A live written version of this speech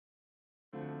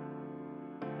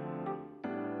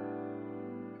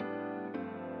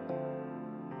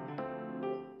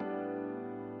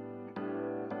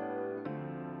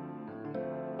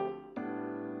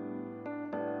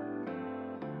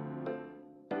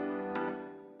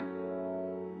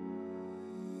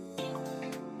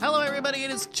everybody.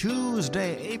 It is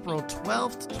Tuesday, April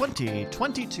 12th,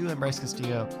 2022. I'm Bryce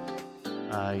Castillo,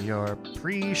 your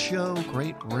pre-show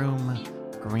Green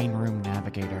Room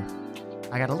Navigator.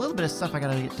 I got a little bit of stuff I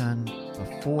got to get done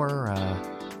before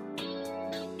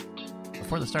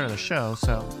the start of the show,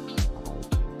 so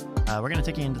we're going to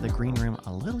take you into the Green Room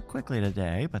a little quickly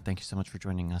today, but thank you so much for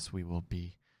joining us. We will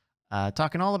be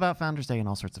talking all about Founders Day and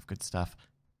all sorts of good stuff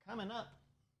coming up.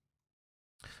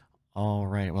 All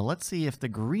right. Well, let's see if the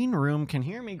Green Room can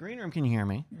hear me. Green Room, can you hear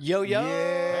me? Yo, yo.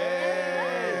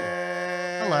 Yeah.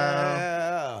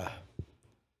 Hello.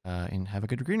 And have a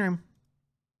good Green Room.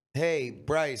 Hey,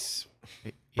 Bryce.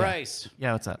 Yeah. Bryce.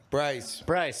 Yeah, what's up? Bryce.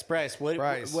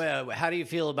 How do you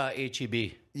feel about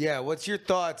HEB? Yeah, what's your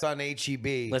thoughts on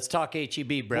HEB? Let's talk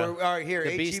HEB, bro. All right, here.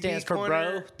 The B HEB stands for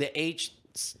corner. bro. The H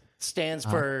stands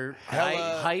for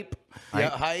Hella. hype. Yeah,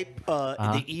 hype.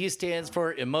 The E stands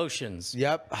for emotions.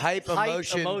 Yep, hype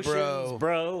emotions,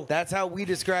 bro. That's how we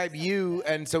describe you,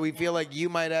 and so we feel like you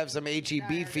might have some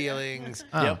HEB feelings.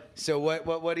 Oh. Yep. So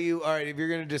what do you? All right, if you're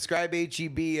gonna describe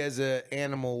HEB as an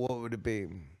animal, what would it be?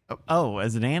 Oh,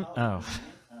 as an ant? Oh.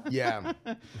 Yeah,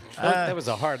 That was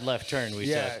a hard left turn we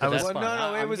yeah. took. but that's Well, fine.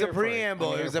 no, it I'm was here a for preamble.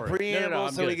 I'm It here was a for preamble,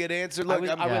 I'm so we good. could answer. I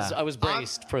Look, was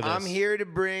braced for this. I'm here to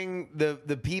bring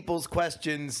the people's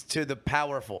questions to the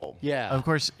powerful. Yeah. Of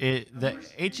course, the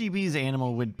HEB's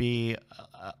animal would be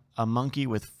a monkey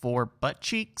with 4 butt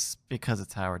cheeks because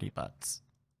it's Howard E. Butts.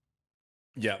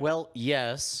 Yeah. Well,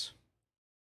 yes.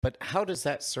 But how does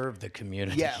that serve the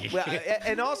community? Yeah, well,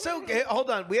 and also, hold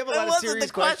on. We have a lot of wasn't serious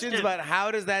the question. questions about how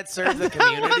does that serve the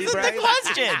community, Bryce?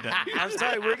 question. I'm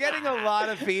sorry, we're getting a lot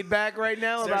of feedback right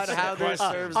now about how this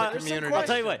serves the community. I'll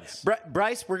tell you what,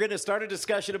 Bryce, we're going to start a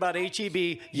discussion about HEB.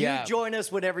 Yeah. You join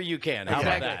us whenever you can. How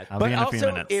about that? I'll be But in a few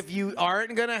also, minutes. if you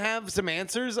aren't going to have some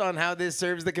answers on how this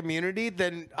serves the community,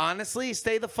 then honestly,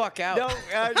 stay the fuck out.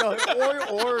 No,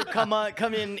 or come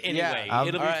in anyway. Yeah.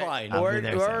 It'll All be right. fine. I'll be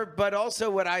there, Sam. But also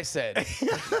what I said.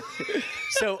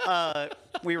 So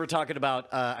we were talking about.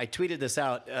 I tweeted this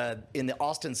out in the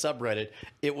Austin subreddit.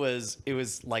 It was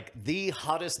like the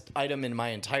hottest item in my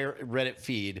entire Reddit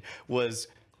feed was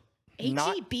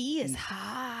not HEB is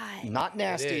hot. not It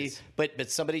nasty, is. but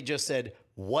somebody just said,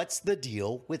 "What's the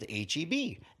deal with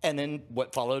HEB?" And then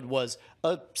what followed was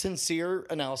a sincere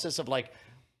analysis of like,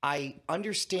 I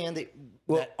understand that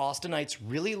Austinites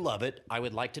really love it. I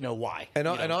would like to know why. And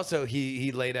also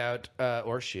he laid out,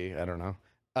 or she, I don't know,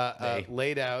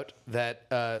 laid out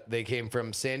that they came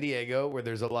from San Diego, where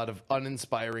there's a lot of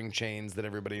uninspiring chains that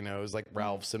everybody knows, like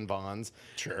Ralph's and Vons.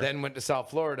 Sure. Then went to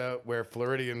South Florida, where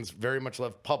Floridians very much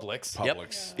love Publix.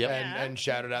 Yep. And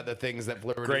shouted out the things that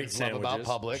Great Floridians love about sandwiches.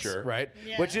 Publix, Sure. right?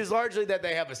 Yeah. Which is largely that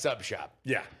they have a sub shop.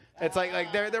 Yeah. It's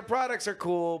like their products are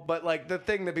cool, but like the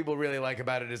thing that people really like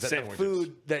about it is that Sandwiches. the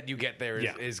food that you get there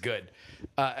is good.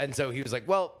 And so he was like,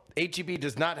 well, HEB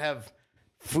does not have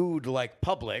food like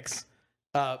Publix.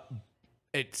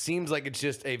 It seems like it's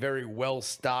just a very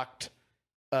well-stocked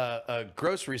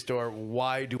grocery store.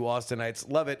 Why do Austinites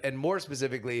love it? And more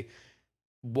specifically,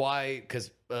 why?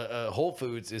 Because Whole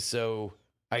Foods is so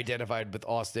identified with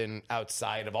Austin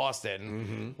outside of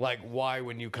Austin. Like, why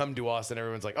when you come to Austin,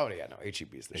 everyone's like, oh, yeah, no,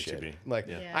 HEB is the shit. Like,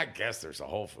 Yeah. I guess there's a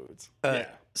Whole Foods.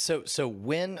 So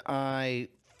when I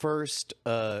first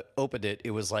opened it,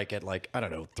 it was like at I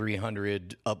don't know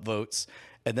 300 upvotes,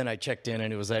 and then I checked in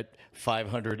and it was at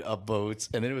 500 upvotes,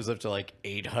 and then it was up to like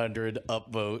 800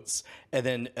 upvotes, and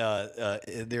then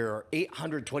there are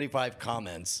 825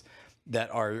 comments that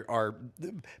are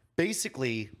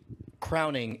basically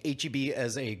crowning HEB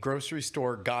as a grocery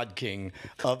store god king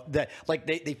of that. Like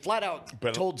they flat out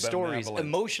told stories, benevolent.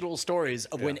 emotional stories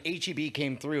of when HEB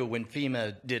came through when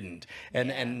FEMA didn't,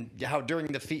 and how during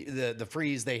the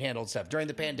freeze they handled stuff. During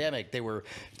the pandemic, they were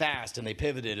fast and they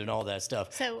pivoted and all that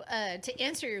stuff. So to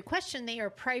answer your question, they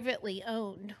are privately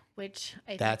owned, which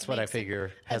I think That's what I makes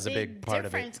figure has a big part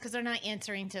of it. difference because they're not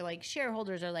answering to like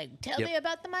shareholders or like tell me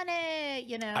about the money,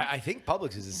 you know. I think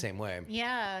Publix is the same way.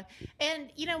 Yeah, and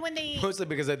you know when they Mostly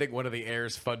because I think one of the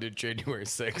heirs funded January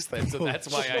 6th, and so that's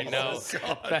why I know.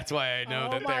 That's why I know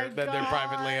Oh that my they're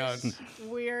privately owned. gosh,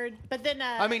 weird. But then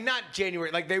I mean, not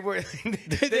January. Like they were.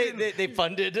 They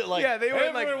funded like Yeah, they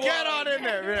were like, get on in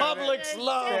there. Publix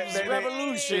loves They-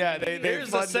 revolution. Yeah, they Here's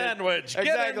a funded- sandwich. Get in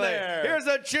Exactly. there. Here's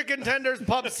a chicken tenders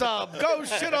pub sub. Go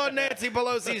shit on Nancy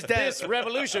Pelosi's desk. This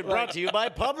revolution brought to you by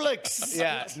Publix.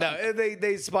 Yeah, no,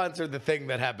 they sponsored the thing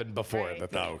that happened before Right. the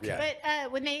thing. Oh, okay. Yeah.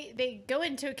 But when they go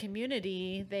into a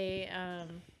community, they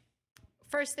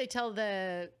first they tell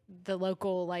the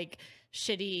local like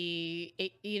shitty,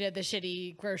 the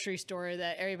shitty grocery store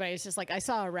that everybody's just like, I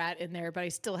saw a rat in there, but I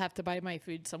still have to buy my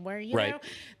food somewhere. You Right. know,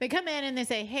 they come in and they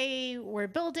say, hey, we're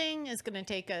building. It's going to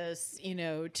take us,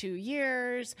 2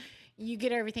 years. You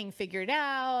get everything figured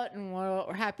out, and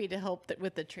we're happy to help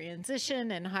with the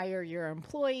transition and hire your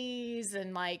employees.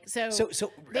 And so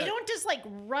they don't just like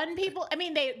run people. I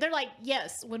mean, they're like,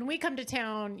 yes, when we come to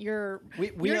town,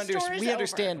 We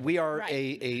understand over. we are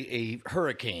Right. a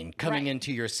hurricane coming Right.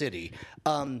 into your city.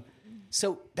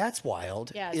 So that's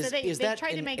wild. Yeah, Is, so they is that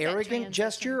try to an make that arrogant transition.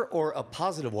 gesture or a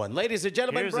positive one? Ladies and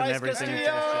gentlemen, Here's an Bryce everything Castillo!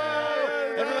 gesture.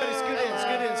 Everybody scoot in,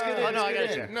 scoot in, scoot in. Oh, no, I scoot got a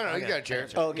in. chair. No, he's got a chair.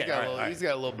 Oh, okay, He's got, all right, he's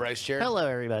got a little Bryce chair. Hello,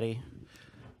 everybody.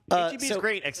 HEB's so-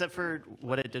 great, except for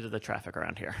what it did to the traffic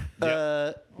around here.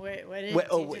 Wait, what did Wait,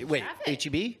 you do to wait, traffic?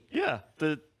 HEB? Yeah,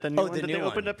 the new Oh, one the that new they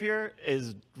one. opened up here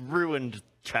is ruined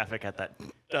traffic at that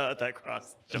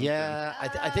cross. junction. Yeah,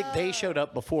 I think they showed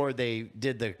up before they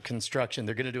did the construction.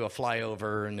 They're going to do a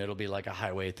flyover, and it'll be like a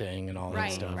highway thing and all that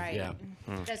Right, stuff. right. Yeah,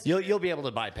 That's you'll true. be able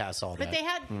to bypass all But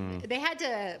that. they had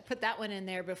to put that one in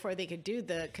there before they could do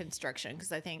the construction,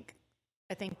 because I think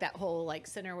that whole like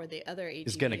center where the other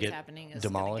HEB gonna is get happening is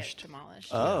demolished. Gonna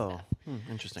get demolished. Oh,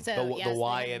 interesting. So, The, yes, the they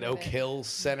Y had at to move Oak it. Hill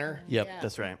Center. Yep. Yeah.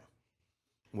 That's right.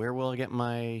 Where will I get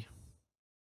my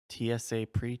TSA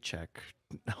pre-check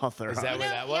authorized? Is that where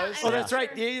that was? Oh, that's right.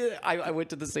 Yeah. I went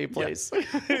to the same place.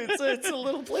 it's a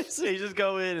little place. So you just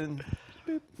go in and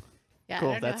Yeah, Cool,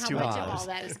 I don't that's know how much of $2. all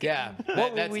that is Yeah, getting-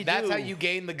 What would that's, we that's how do? you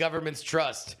gain the government's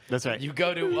trust. That's right. You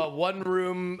go to a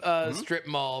one-room strip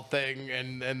mall thing,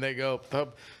 and they go,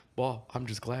 well, I'm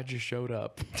just glad you showed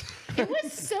up. It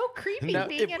was so creepy No,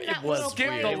 being in it that was little Skip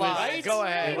place. the It line. was Go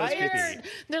ahead. It was weird. creepy.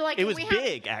 They're like, it was we have-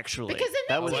 big, actually. Because then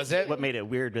that they was Was it? what made it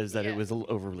weird is that Yeah. it was a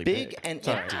little overly Big big. and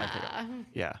Sorry, empty. I forgot.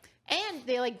 Yeah. And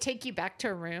they like take you back to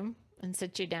a room and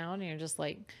sit you down, and you're just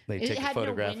like, They it take a had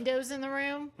photograph. no windows in the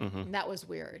room. Mm-hmm. And that was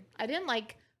weird. I didn't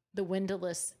like the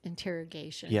windowless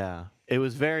interrogation. Yeah. It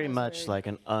was very was much weird. like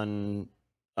an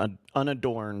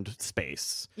unadorned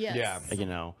space. Yes. Yeah. You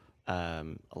know, a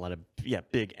lot of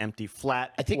big empty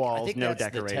flat I think walls, no that's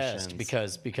decorations. the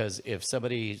test because if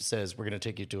somebody says we're going to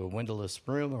take you to a windowless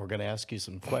room and we're going to ask you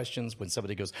some questions, when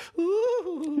somebody goes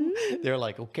ooh, they're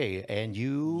like, okay, and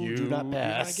you do not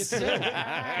pass.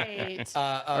 Right.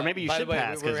 or maybe you by the should way,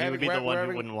 pass we're because you would be having- the we're one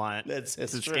having- who wouldn't want That's to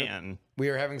true. scan. We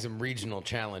are having some regional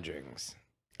challengings.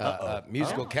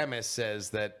 Musical Chemist says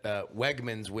that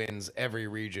Wegmans wins every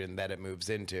region that it moves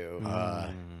into.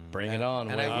 Bring it on.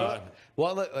 And Wayne. I wrote,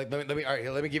 well, let me all right.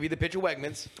 Let me give you the pitch of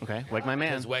Wegmans, Okay, like my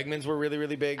man. because Wegmans were really,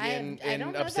 really big I in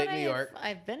don't know upstate that New York.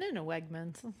 I've been in a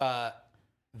Wegmans.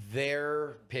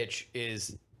 Their pitch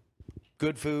is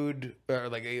good food, or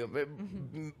like a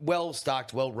well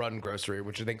stocked, well run grocery,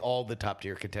 which I think all the top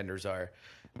tier contenders are.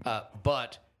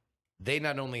 But they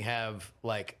not only have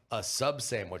like a sub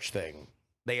sandwich thing,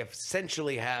 they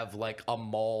essentially have like a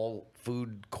mall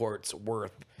food court's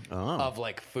worth of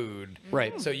like food.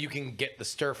 Right. So you can get the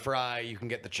stir fry, you can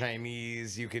get the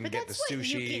Chinese, you can But get the that's what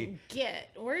sushi. you can get.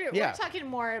 We're Yeah. talking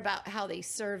more about how they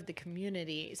serve the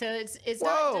community. So it's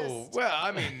not Whoa! just Well,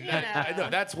 I mean, I know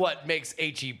that's what makes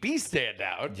HEB stand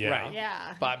out. Yeah. Right.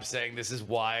 Yeah. But I'm saying this is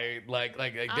why, like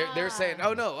they're saying,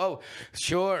 oh no, oh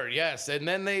sure, yes, and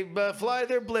then they fly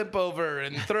their blimp over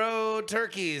and throw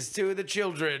turkeys to the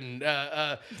children.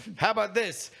 How about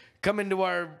this? Come into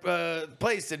our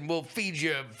place and we'll feed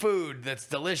you food that's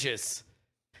delicious.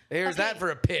 Here's that Okay.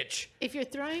 for a pitch. if you're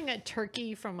throwing a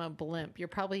turkey from a blimp, you're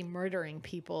probably murdering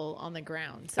people on the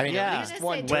ground. So I mean, Yeah. at I'm least gonna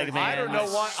one say Wegman. turkey. I don't know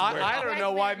why. I don't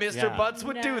know why Wegmans. Mr. Yeah. Butts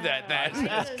would do No, that. Then.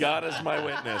 I just- God is my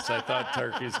witness. I thought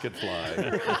turkeys could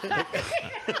fly.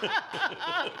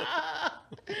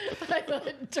 I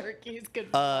thought turkeys could.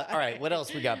 All right, what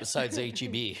else we got besides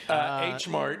HEB? H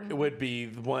Mart would be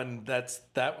the one that's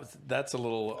a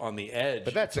little on the edge.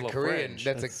 But that's It's a little Korean. fringe.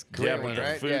 That's a Yeah, Korean but one, the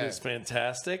right? food Yeah. is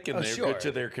fantastic, and Oh, they're sure. good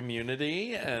to their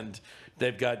community, and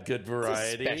they've got good It's a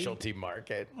variety. specialty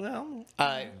market. Well,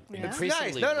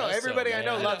 Increasingly Nice. No, less so, everybody I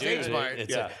know man. loves Dude, H Mart.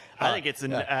 it's yeah. I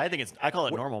think it's I call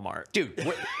it normal mart. Dude,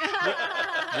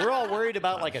 we're all worried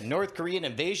about like a North Korean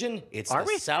invasion. It's Are the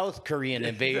we? South Korean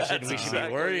invasion That's we should be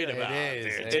exactly worried it. about. It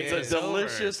is. dude. It it's is a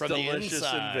delicious, from the delicious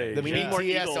inside. invasion. We need more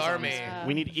BTS eagles Army. On,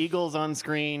 we need eagles on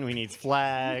screen. We need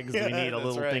flags. We need a that's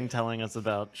little right. thing telling us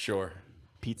about Sure.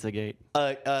 Pizzagate.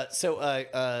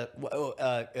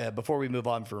 Before we move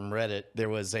on from Reddit, there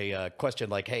was a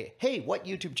question like, hey, what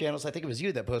YouTube channels? I think it was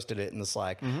you that posted it in the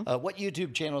Slack. What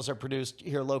YouTube channels are produced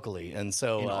here locally? And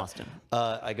so In Austin.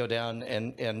 I go down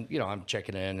and I'm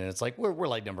checking in, and it's like we're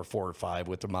like number 4 or 5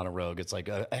 with the Mono Rogue. It's like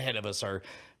ahead of us are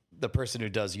the person who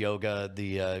does yoga,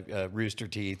 the Rooster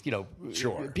Teeth,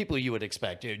 people you would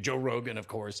expect. Joe Rogan, of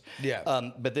course.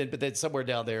 Yeah. But then somewhere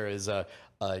down there is the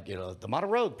Model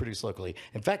Rogue produced locally.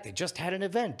 In fact, they just had an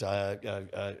event.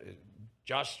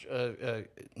 Josh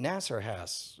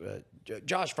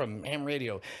Josh from Ham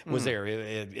Radio was there,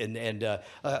 and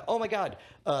oh my God,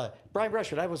 Brian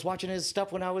Brushwood. I was watching his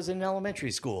stuff when I was in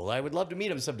elementary school. I would love to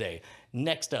meet him someday.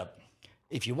 Next up,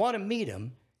 if you want to meet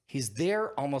him, he's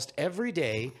there almost every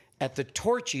day at the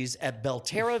Torchies at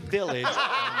Belterra Village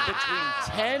between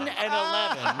 10 and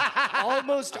 11,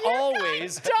 almost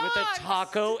always with a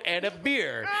taco and a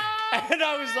beer. And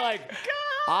I was like,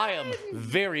 I am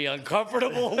very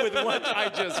uncomfortable with what I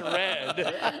just read.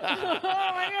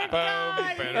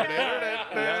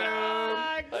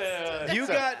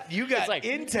 You got like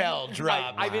intel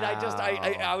drop.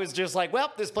 I was just like,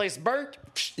 well, this place burnt.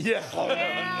 Yeah.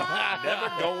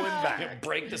 Never going back.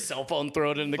 Break the cell phone,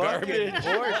 throw it in the garbage.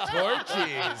 Poor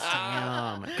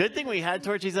Torchies. Good thing we had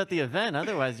Torchies at the event.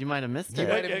 Otherwise, you might have missed it. You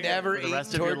might have never For the eaten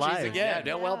rest of your Torchies life. again.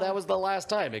 Yeah, well, that was the last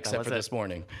time, except was for it. this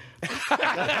morning. Between 10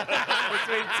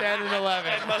 and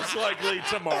 11 Most likely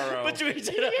tomorrow. with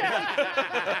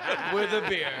a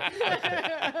beer.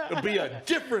 It'll be a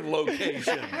different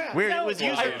location. Weird. It was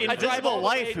user invisible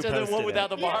wife who to the one posted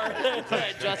without it. the bar.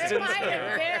 Justin's Might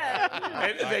have been.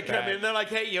 And they come in, they're like,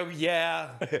 hey, yeah.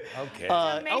 Okay.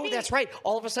 Oh, maybe- that's right.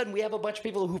 All of a sudden, we have a bunch of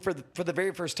people who, for the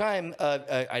very first time,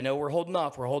 I know we're holding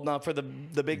off. We're holding off for the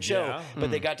big show, Yeah.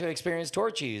 but they got to experience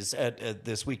Torchies at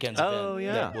this weekend's Oh, event.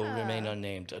 yeah. That will remain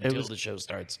unnamed until the show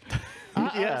starts.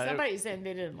 Yeah, Somebody said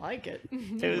they didn't like it.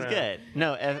 it was good.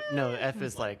 No, F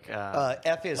is like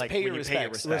F is like pay when your you pay your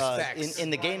respects. respects. In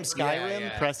the game Skyrim,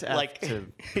 yeah. press F like to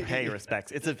pay your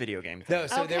respects. It's a video game. No,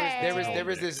 so there was Okay.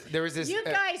 this You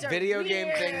guys are video game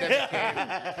thing weird.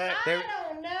 that became.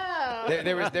 I don't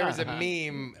know. There was a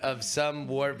meme of some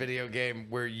war video game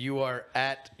where you are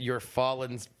at your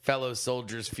fallen fellow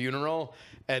soldier's funeral,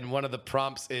 and one of the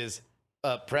prompts is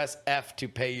press F to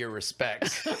pay your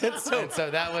respects. and so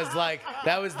that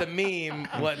was the meme.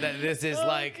 This is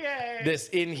like Okay. this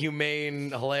inhumane,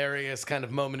 hilarious kind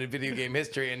of moment in video game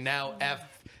history, and now F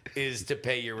is to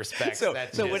pay your respects. So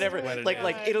That's so just whenever what it like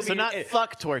is. it'll So be not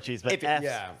fuck Torchies, but F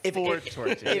if for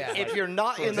Torchies. if you're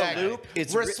not in the Exactly. loop,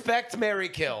 it's respect, marry,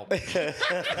 kill. right.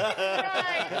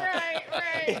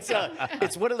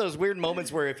 it's one of those weird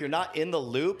moments where if you're not in the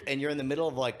loop and you're in the middle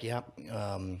of like,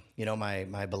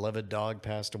 my beloved dog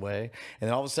passed away, and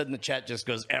then all of a sudden the chat just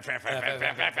goes F,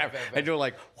 and you're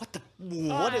like,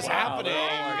 what is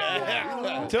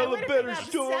happening? Tell a better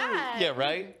story. Yeah,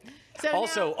 right. So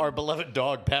Also, our beloved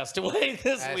dog passed away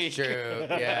this That's week. true.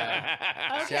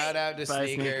 Yeah. Shout out to Bye,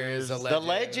 Sneakers, Sneakers. The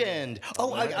legend.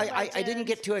 Oh, I didn't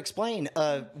get to explain.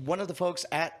 One of the folks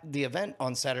at the event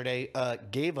on Saturday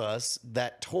gave us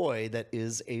that toy that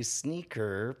is a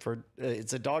sneaker for.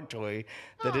 It's a dog toy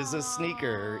that is a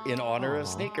sneaker in honor of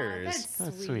Sneakers.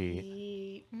 That's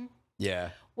sweet. Yeah.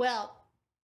 Well,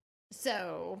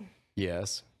 so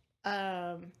Yes.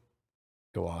 um,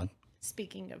 Go on.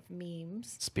 speaking of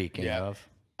memes, Speaking Yeah.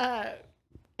 of.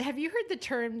 have you heard the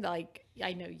term? Like,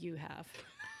 I know you have.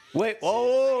 Wait.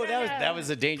 Oh, that was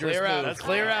a dangerous Clear move. out.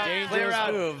 Clear out. Clear Dangerous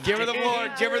out. move. Give her the floor.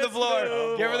 Give her the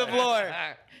floor. Give her the floor.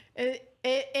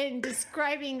 In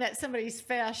describing that somebody's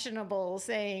fashionable,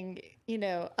 saying,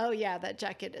 oh yeah, that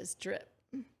jacket is drip.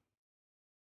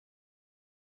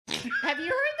 Have you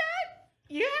heard that?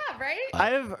 You have, right?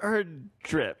 I have heard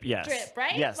drip. Yes. Drip,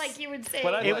 right? Yes. Like you would say.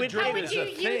 But I It thought would- drip how would is you a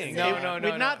use thing. it? No, It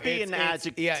would not be an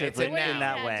adjective it's a in noun.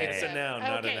 that way. It's a noun,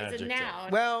 not okay, an it's a adjective.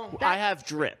 noun. Well, I have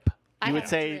drip. I You would have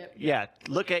say, drip. yeah,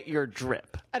 look at your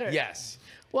drip. I don't know. yes.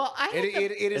 Well, I have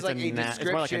It is It's like a a na- description.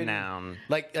 it's more like a noun.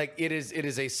 Like it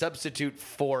is a substitute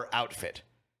for outfit.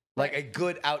 Like a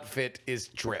good outfit is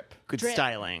drip. Good Drip.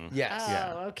 styling. Yes.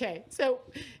 Oh, okay. So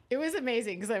it was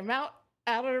amazing because I'm out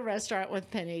at a restaurant with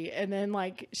Penny, and then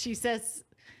like she says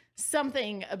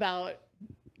something about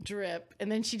drip,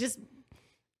 and then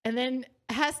and then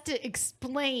has to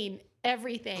explain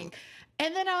everything,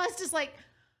 and then I was just like,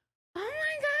 oh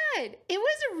my god, it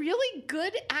was a really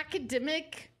good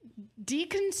academic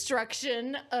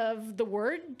deconstruction of the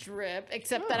word drip,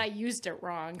 except that I used it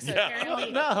wrong. So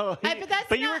apparently, No. but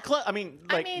that's you were not- close. I mean,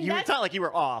 I like, mean, it's that's- not like you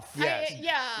were off. Yes.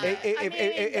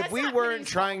 If that's we not weren't Penny's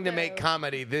trying to fault, make though.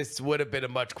 comedy, this would have been a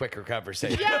much quicker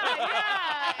conversation. Yeah.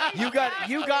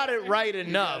 You got it right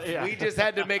enough. Yeah. We just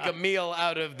had to make a meal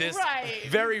out of this Right.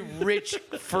 very rich,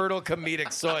 fertile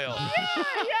comedic soil. Yeah.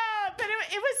 But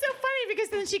it was so funny because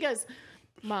then she goes,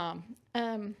 Mom,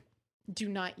 do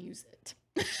not use it.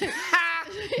 She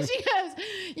goes,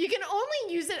 you can only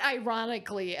use it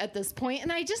ironically at this point,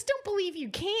 and I just don't believe you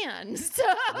can. So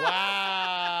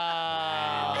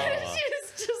Wow.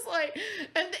 she's just like,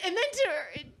 and then to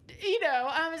her,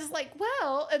 I was just like,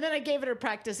 well, and then I gave it her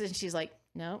practice, and she's like,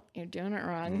 no, you're doing it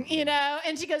wrong,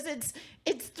 and she goes,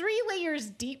 it's 3 layers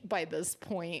deep by this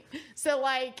point. So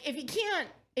like, if you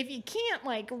can't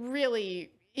like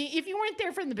really, if you weren't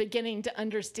there from the beginning to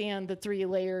understand the 3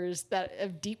 layers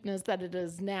of deepness that it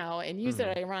is now and use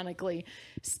it ironically,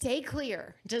 stay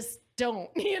clear. Just don't,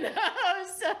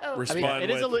 So Respond I mean,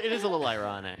 it is with- a little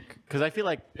ironic because I feel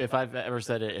like if I've ever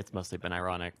said it, it's mostly been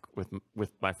ironic with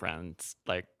my friends.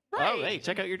 Like, oh, Right. hey,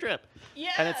 check out your drip. yeah,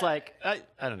 And it's like, I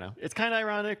don't know. It's kind of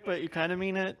ironic, but you kind of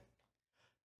mean it.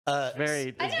 It's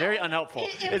very unhelpful.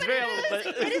 It's very,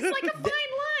 it is like a fine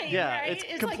line. yeah, right? it's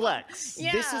like- complex.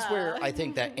 This is where Yeah. I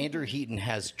think that Andrew Heaton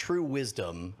has true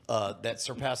wisdom that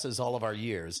surpasses all of our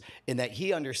years, in that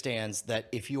he understands that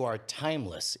if you are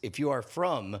timeless, if you are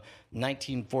from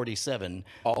 1947,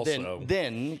 Also.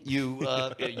 then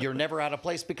you're never out of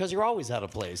place because you're always out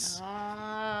of place.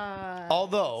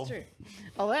 Although True.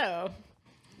 Although,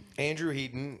 Andrew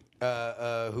Heaton,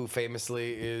 who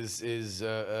famously is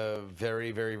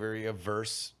very, very, very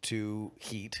averse to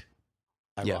heat,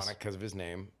 Yes. ironic because of his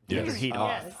name. Your heat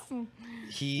off. yes.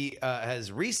 He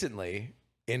has recently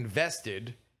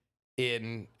invested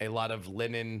in a lot of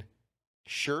linen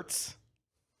shirts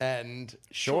and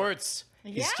Shorts.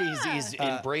 He's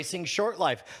embracing short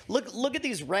life. Look at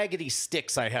these raggedy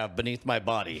sticks I have beneath my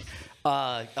body.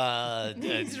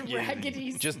 These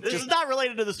raggedy Just This is not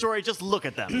related to the story. Just look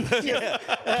at them.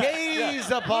 gaze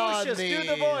upon Lucius, these. do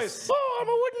the voice. Oh, I'm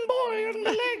a wooden boy, and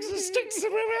my legs are sticks.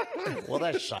 Well,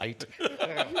 that's shite.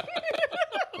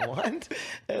 What?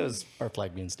 It was our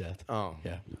flag means death. Oh.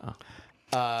 Yeah.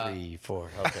 3, 4.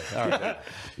 Okay. All right.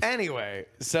 Anyway,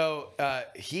 so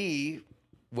he,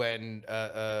 when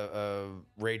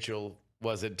Rachel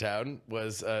was in town,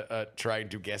 was trying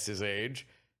to guess his age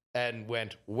and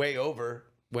went way over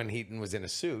when Heaton was in a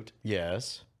suit.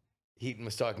 Yes. Heaton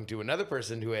was talking to another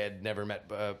person who had never met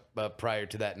prior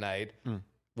to that night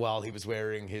while he was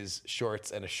wearing his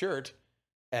shorts and a shirt,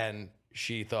 and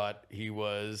she thought he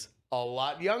was a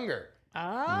lot younger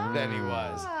than he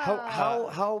was.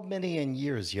 How many in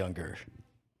years younger?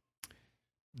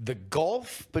 The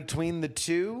gulf between the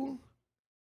two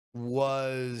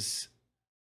was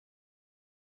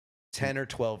 10 or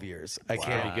 12 years. I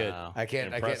can't. Pretty good. Wow. I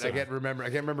can't remember. I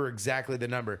can't remember exactly the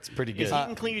number. It's Pretty Is good.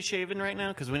 Heaton clean shaven right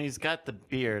now? Because when he's got the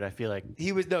beard, I feel like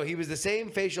He was the same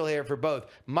facial hair for both.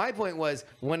 My point was,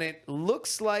 when it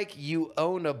looks like you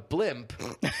own a blimp,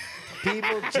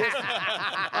 people just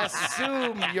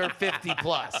assume you're 50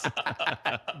 plus.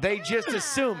 They just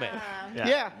assume it.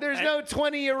 Yeah, there's no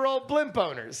 20-year-old blimp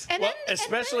owners. And Well, then,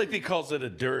 especially if he calls it a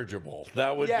dirigible.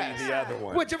 That would Yes. be the other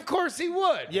one. Which of course he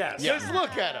would. Yes. Just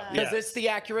look at him. Because it's the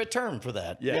accurate term for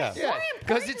that. Yes. Yeah. Yeah,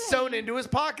 because it's sewn into his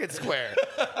pocket square.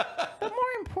 but more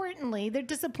importantly, they're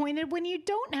disappointed when you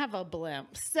don't have a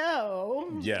blimp. So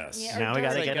Yes. Yeah, now we got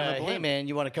It's to like, get him a hey blimp. man,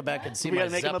 you want to come back and see We my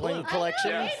gotta make him a Zeppelin blimp.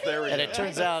 collection? Yes, there we And go. it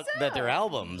turns out that they're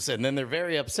albums, and then they're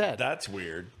very upset. That's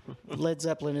weird. Led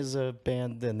Zeppelin is a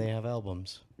band, then they have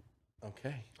albums.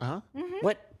 Okay. Uh-huh.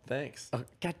 What? Thanks. Oh,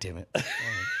 God damn it.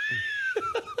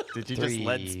 Did you 3, just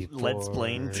let's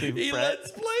explain 4. to He Fred?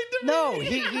 let's play to me. No,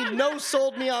 he no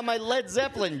sold me on my Led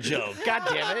Zeppelin joke. God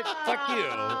damn it. Fuck you.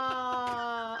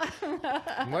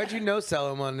 Why'd you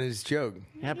no-sell him on his joke?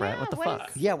 Yeah, Brett. what the what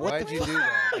fuck? Yeah, what Why'd the you fuck? do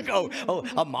that? Oh,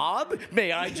 a mob?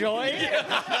 May I join?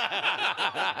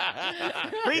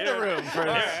 Read the room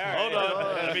first. Hold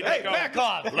on. Let me take off. Back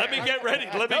off. Let me get ready.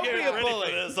 Let me Don't get be a ready bully.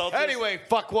 for this. I'll just- Anyway,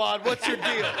 fuckwad, what's your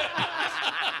deal?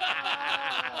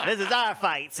 This is our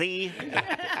fight. See.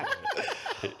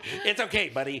 It's okay,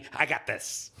 buddy. I got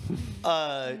this.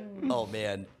 Oh,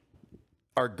 man.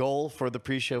 Our goal for the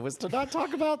pre-show was to not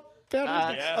talk about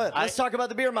Founders Day. Yeah. Let's talk about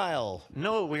the beer mile.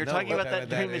 No, we were talking what- about that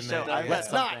during the in show. the- I read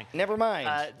Let's not. something. Never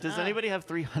mind. Does anybody have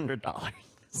 $300?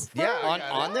 Yeah,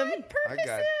 on them? I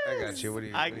got you. What do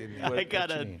you mean? I got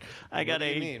you a mean? I got do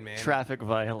you a mean, man? traffic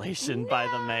violation by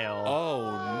the mail.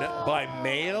 Oh, no. By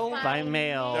mail? By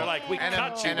mail. They're like, we And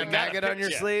cut you. a we gotta maggot on fix your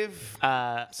you. sleeve?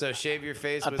 So shave your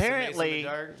face with some apparently, mace in the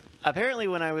dark? apparently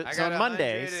when I was I so got on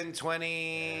Mondays.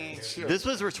 120... This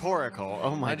was rhetorical.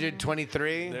 Oh my.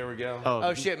 123? There we go.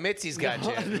 Oh shit, Mitzi's got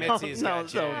you. Mitzi's no,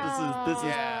 got you. no, this is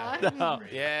Yeah. no.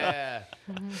 Yeah.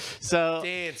 So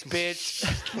Dance, bitch.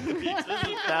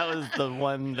 that was the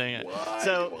one thing.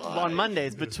 So on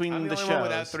Mondays between I'm the the only one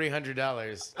without shows,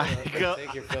 $300. go-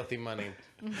 Take your filthy money.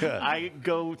 I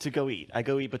go eat. I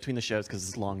go eat between the shows because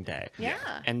it's a long day. Yeah.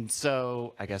 And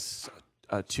so I guess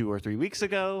 2 or 3 weeks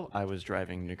ago, I was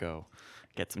driving to go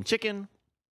get some chicken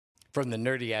from the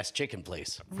nerdy ass chicken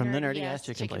place. From the nerdy ass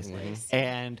chicken place.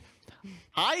 And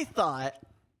I thought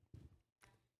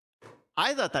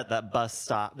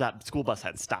that school bus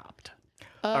had stopped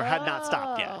or had not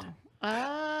stopped yet.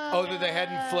 Oh, that they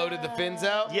hadn't floated the fins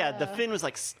out? Yeah, the fin was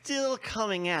like still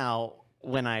coming out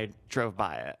when I drove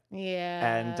by it.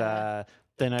 Yeah. And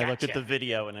then I looked at the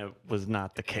video and it was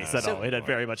not the case at all. It had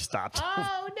very much stopped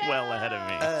Oh, no. well ahead of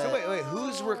me. So wait,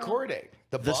 who's recording?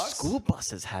 The The bus? school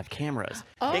buses have cameras.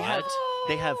 They have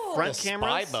front The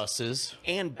cameras spy buses.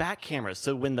 and back cameras.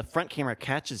 So when the front camera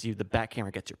catches you, the back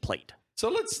camera gets your plate. So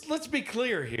let's be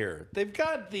clear here. They've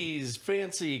got these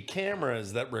fancy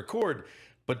cameras that record,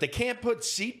 but they can't put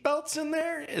seatbelts in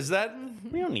there. Is that?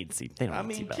 We don't need they don't I need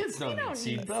mean, seatbelts. kids don't need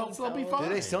need seatbelts. They'll be seatbelts. fine.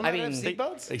 Do they still I not mean, have they-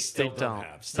 seatbelts? They still They don't,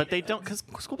 have but they don't because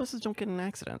school buses don't get in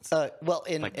accidents. Well,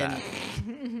 and that.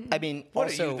 I mean, What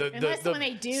also, are you, Unless when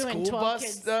they do and school 12 bus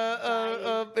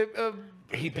kids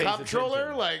He pays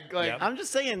comptroller? attention. Like Yep. I'm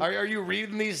just saying. are you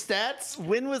reading these stats?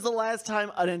 When was the last time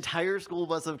an entire school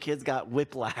bus of kids got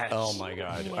whiplash? oh my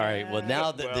God! All right, well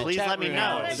now the Please chat let me room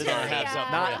know. is Let's gonna know. have Yeah.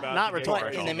 something. Not about not to get But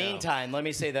rhetorical. in the meantime, let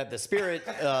me say that the spirit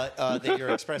that you're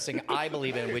expressing, I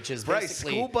believe in, which is Right,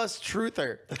 basically school bus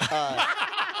truther.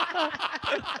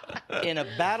 in a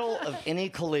battle of any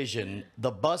collision,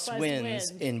 the bus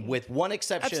wins, with one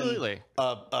exception, Absolutely.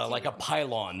 like a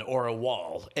pylon or a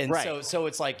wall. And Right. so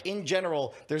it's like in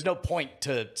general, there's no point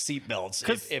to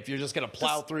seatbelts if you're just going to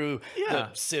plow through yeah. the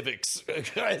civics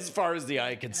as far as the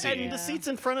eye can see. And the seats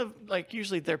in front of, like,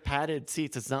 usually they're padded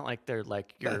seats. It's not like they're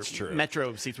like your That's true.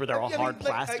 metro seats where they're all I mean, hard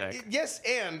like, plastic. yes,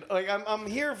 and like I'm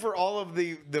here for all of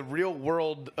the real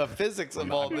world physics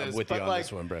of all this. I'm with but you on like,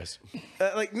 this one, Bryce.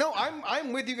 like no,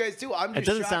 I'm with you guys too. I'm just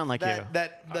doesn't shocked sound like that, you.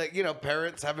 That like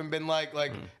parents haven't been like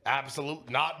absolute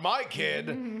not my kid.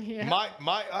 My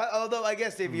although I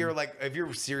guess if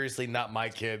you're seriously not my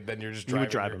kid, then you're just You would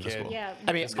driving drive your him to kid. school. Yeah.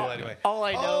 I mean, School anyway. all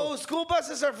I know. Oh, school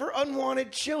buses are for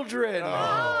unwanted children.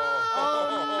 Oh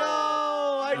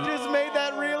no! I just made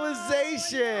that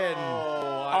realization.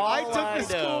 I took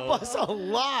the school bus a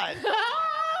lot.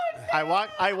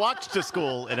 I walked to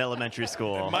school in elementary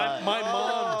school. My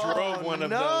mom drove one of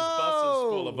those buses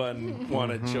full of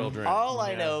unwanted children. All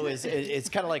I know is it's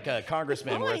kind of like a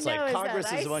congressman All where I it's know like is that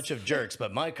Congress is a bunch of jerks,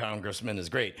 but my congressman is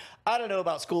great. I don't know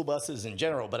about school buses in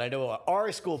general, but I know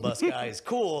our school bus guy is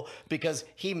cool because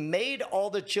he made all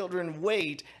the children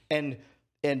wait and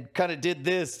kind of did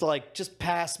this to like just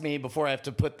pass me before I have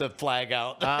to put the flag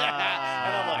out. And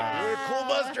I'm like, you're a cool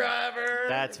bus driver.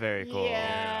 That's very cool.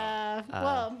 Yeah.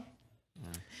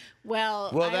 Well,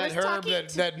 Well, I that was Herb talking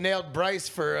that nailed Bryce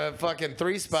for a fucking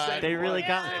 3 spot. They really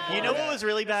got. Yeah. You know what was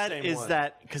really bad Same is one.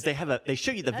 that because they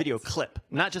show you the video clip,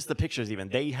 not just the pictures. Even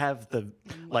they have the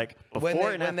like before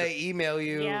when and after. they email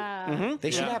you. Yeah.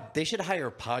 They should hire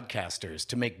podcasters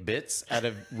to make bits out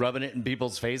of rubbing it in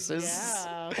people's faces.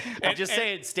 Yeah. And just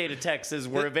saying, state of Texas,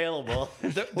 we're available.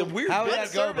 The weird How bit would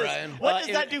that go, service- Brian? What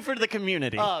does that do for the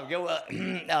community?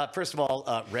 First of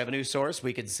all, revenue source.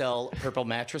 We could sell purple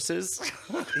mattresses.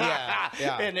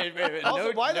 Yeah. And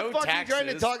Also, why the no fuck are you trying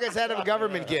to taxes. talk us out of a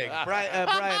government gig?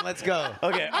 Brian, let's go.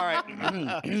 Okay, all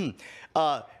right.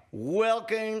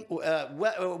 Welcome.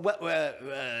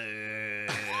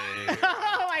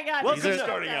 Oh my God. these are,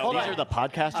 starting out. these are the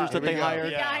podcasters that they go.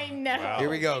 hired. Yeah, I know. Here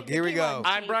we go. Here we go.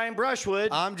 I'm Brian Brushwood.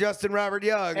 I'm Justin Robert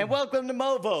Young. And welcome to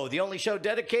MoVo, the only show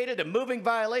dedicated to moving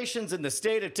violations in the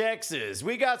state of Texas.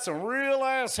 We got some real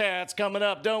ass hats coming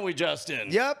up, don't we,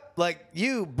 Justin? Yep, like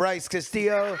you, Bryce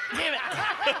Castillo. Damn it!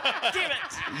 Damn it!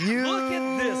 You Look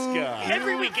at this guy.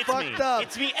 Every week it's fucked me. up.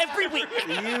 It's me every week.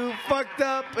 You fucked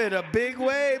up in a big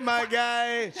way, my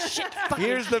guy.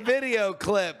 Here's the video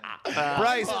clip.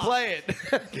 Bryce, play it.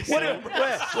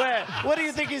 What do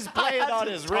you think he's playing on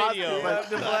his radio? You have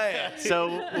to play it. So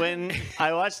when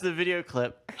I watched the video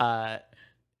clip,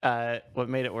 what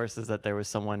made it worse is that there was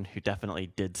someone who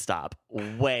definitely did stop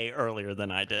way earlier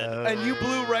than I did. And you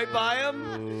blew right by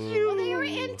him? Well, they were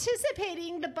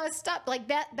anticipating the bus stop. Like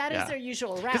that is Yeah. their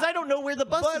usual route. Because I don't know where the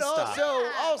buses But stop.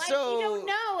 Like, you don't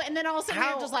know. And then all of a sudden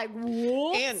How- you're just like,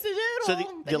 whoops, And so so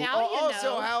but now you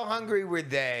Also, know. how hungry were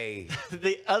they?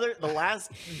 the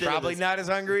last bit of Probably this- not as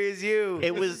hungry as you.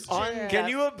 It was on. Can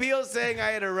you appeal saying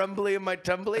I had a rumbly in my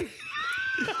tumbly?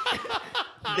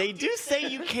 They do say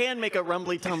you can make a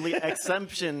rumbly tumbly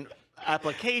exemption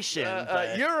application.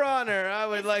 but Your Honor, I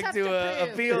would like tough to to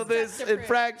prove. appeal It's this tough to prove.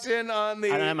 infraction on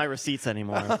the I don't have my receipts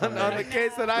anymore. on the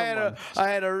case that I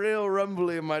had a real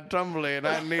rumbly in my tumbly and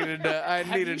I needed to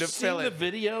Have you to seen fill the it.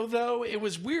 video though? It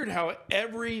was weird how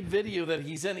every video that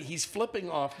he's in, he's flipping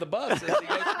off the bus. As he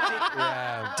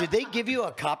goes, Did they give you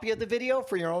a copy of the video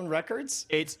for your own records?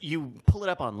 It's you pull it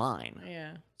up online.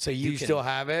 Yeah. So Do you can still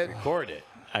have it? record it.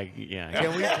 Yeah.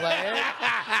 Can we play it?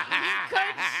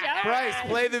 Bryce,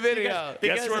 play the video.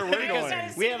 Guess where we're going.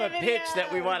 We have a pitch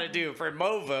that we want to do for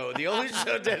MoVo, the only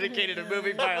show dedicated to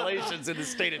moving violations in the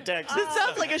state of Texas. This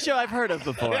sounds like a show I've heard of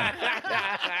before.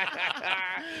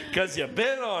 Because you've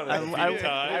been on it a few I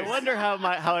times. wonder how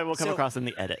I will come So- across in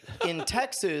the edit. In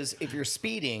Texas, if you're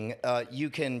speeding, you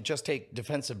can just take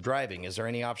defensive driving. Is there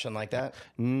any option like that?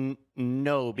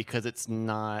 No, because it's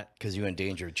not. Because you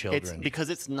endanger It's children. because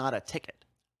it's not a ticket.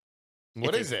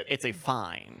 What is it? It's a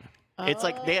fine. It's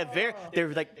like they have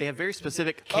very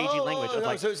specific cagey language of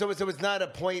like so it's not a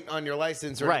point on your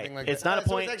license or Right. anything like It's that. not a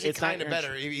So point, It's actually it's not kind of your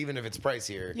better, even if it's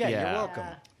pricier. yeah, Yeah. you're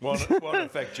welcome. Won't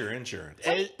affect your insurance.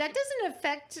 Wait, that doesn't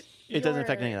affect. It doesn't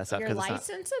affect any of that stuff Your 'cause it's not-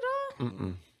 license at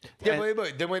all. Yeah,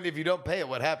 wait. Then if you don't pay it,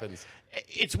 what happens?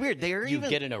 it's weird. They're You even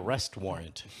get an arrest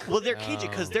warrant. well, they're cagey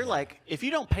because they're like, if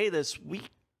you don't pay this,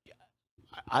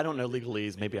 I don't know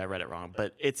legalese. Maybe I read it wrong,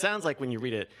 but it sounds like when you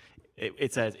read it,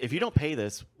 it says if you don't pay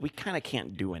this, we kind of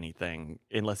can't do anything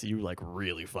unless you like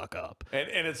really fuck up.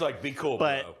 And it's like, be cool,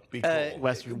 But, bro. Be cool.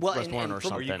 West and- Warren or from-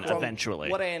 something from eventually.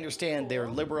 What I understand, they're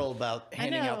liberal about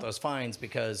handing out know. those fines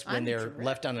because when they're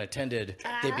left unattended,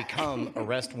 they become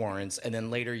arrest warrants, and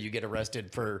then later you get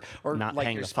arrested for or Not like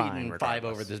paying you're the fine, speeding 5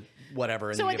 over regardless. the whatever.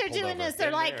 And So you what they're get pulled doing over. is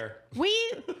they're like, there.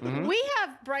 we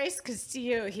have Bryce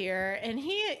Castillo here, and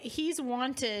he's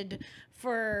wanted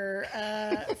for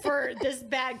this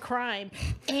bad crime,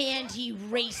 and he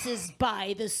races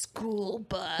by the school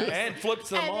bus And flips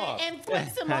them off. and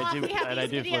flips them I off. do- We have and I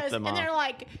these do flip videos, them and they're off.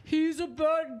 like, he's a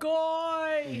bad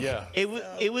guy. Yeah.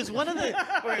 It was one of the.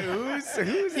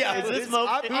 Who's Yeah, is this mo-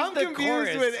 I'm who's the confused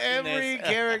chorus with in every this?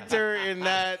 character in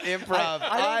that improv.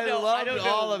 I don't know- I loved don't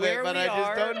know all of it, where but we I just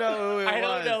are. don't know who it was. I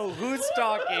don't know who's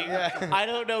talking. I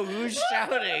don't know who's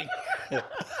shouting.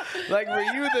 Like, were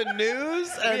you the news,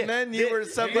 and then you were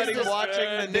somebody This is- watching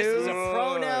the This news? is a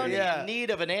pronoun Yeah. in need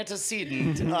of an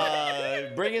antecedent.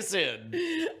 Bring us in.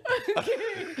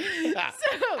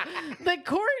 So the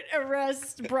court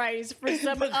arrests Bryce for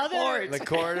some other. The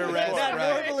court arrest. Not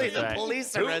right. normally That's the right.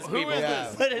 police arrest who people. is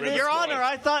this? But in this Your Honor, case-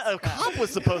 I thought a cop was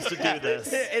supposed to do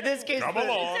this. in this case, Come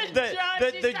along. the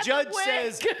He's got judge the wig.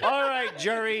 says, all right,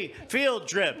 jury, field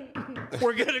trip.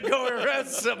 We're going to go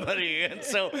arrest somebody. And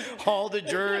so all the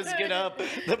jurors get up,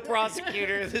 the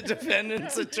prosecutor, the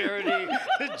defendant's attorney,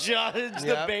 the judge, the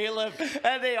Yep. bailiff,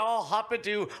 and they all hop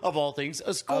into, of all things,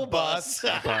 a school bus.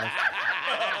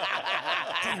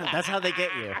 Damn, that's how they get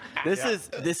you. This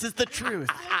is the truth.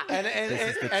 And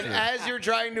is the truth. as you're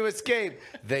trying to escape,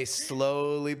 they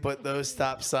slowly put those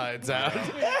stop signs out,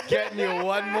 getting you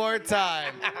one more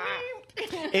time.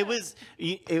 It was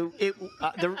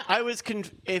I was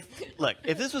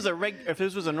if this was if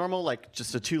this was a normal like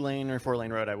just a 2-lane or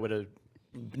 4-lane road, I would have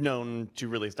known to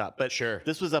really stop. But Sure.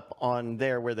 this was up on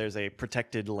there where there's a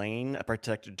protected lane, a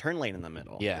protected turn lane in the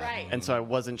middle. Yeah. Right. And so I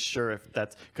wasn't sure if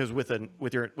that's because with an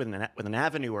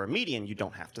avenue or a median, you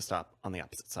don't have to stop on the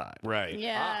opposite side. Right.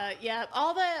 Yeah, yeah.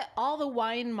 All the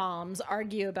wine moms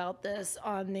argue about this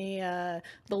on the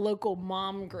local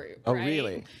mom group. Oh, right?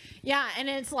 really? Yeah, and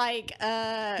it's like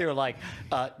They're like,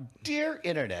 dear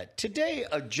internet, today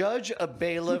a judge, a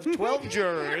bailiff, 12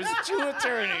 jurors, 2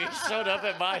 attorneys showed up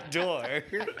at my door.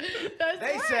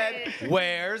 They said,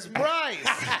 "Where's Bryce?"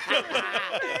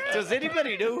 Does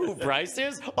anybody know who Bryce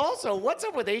is? Also, what's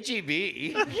up with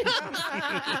HEB?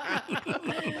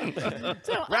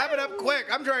 so Wrap it up quick.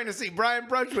 I'm trying to see Brian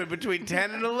Brushwood between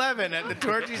 10 and 11 at the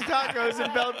Torchy's Tacos in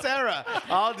Belterra.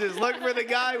 I'll just look for the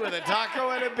guy with a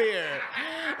taco and a beer.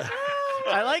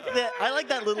 I like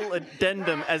that little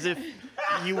addendum as if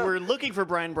you were looking for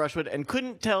Brian Brushwood and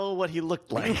couldn't tell what he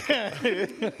looked like.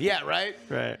 Yeah, right?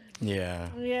 Right. Yeah.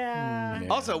 yeah.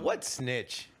 Also, what's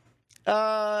snitch?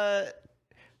 Yeah.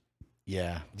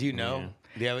 Do you know?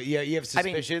 Do you have I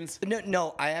mean, suspicions?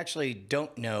 no, I actually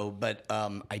don't know, but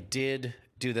I did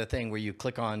do the thing where you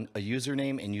click on a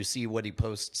username and you see what he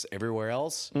posts everywhere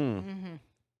else.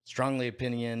 Strongly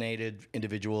opinionated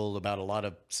individual about a lot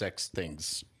of sex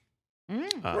things.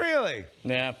 Really?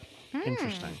 Yeah.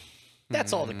 Interesting.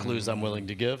 That's all the clues I'm willing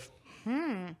to give.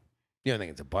 You don't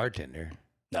think it's a bartender?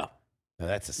 No. No,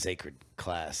 that's a sacred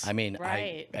class. I mean,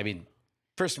 Right. I mean,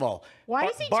 first of all, Why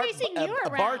is he chasing you a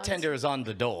around? bartender is on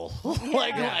the dole.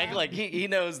 like he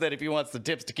knows that if he wants the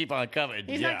tips to keep on coming,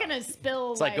 He's not going to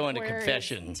spill. It's like going to where his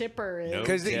confession. Tipper is.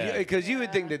 Because you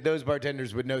would think that those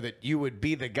bartenders would know that you would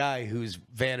be the guy who's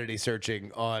vanity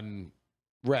searching on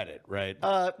Reddit, right?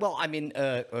 Well, I mean,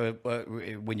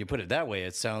 when you put it that way,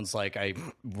 it sounds like I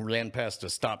ran past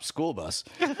a stopped school bus.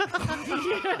 That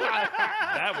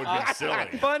would be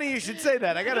silly. Funny you should say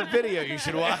that. I got a video you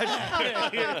should watch.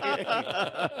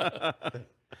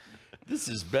 This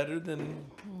is better than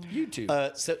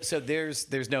YouTube. So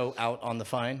there's no out on the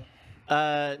fine.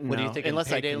 No, What do you think?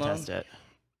 Unless I Payday loan? contest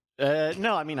it.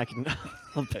 No, I mean I can.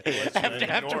 I'll pay it.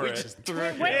 After we just threw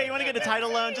it. Hey, you want to get a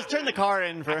title loan? Just turn the car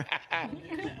in for.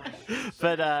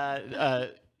 But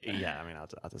yeah, I mean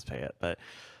I'll just pay it, but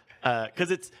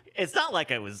because it's not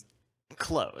like I was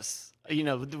close. You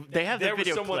know, they have There the was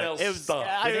video someone clip. else It was. stuff.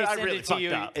 I Did they send really it to fucked you?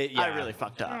 up. Yeah. I really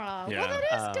fucked up. Aw, Yeah. well, that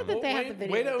is good that they have the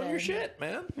video. Way to own then. your shit,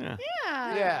 man.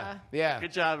 Yeah.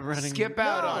 Good job running. Skip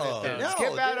out on it. No, Then. no,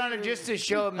 Skip out on it just to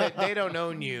show them that they don't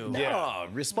own you. No,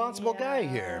 responsible guy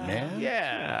here, man.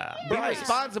 Yeah. Be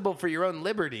responsible for your own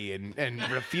liberty and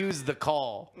refuse the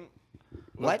call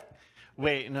What?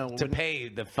 Wait, no. to pay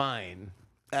the fine.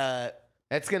 Uh,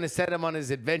 That's going to set him on his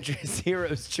adventurous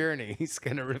hero's journey. He's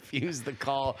going to refuse the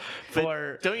call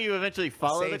for. Don't you eventually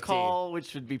follow the safety. call,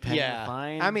 which would be paying Yeah. the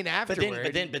fine? I mean, but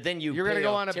afterward. then you're gonna pay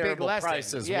go on a big terrible lesson.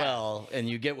 price as Yeah. well, and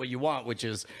you get what you want, which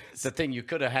is the thing you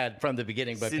could have had from the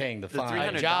beginning by See, paying the the fine.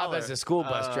 a $300 job as a school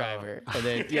bus driver. And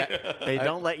then, yeah, they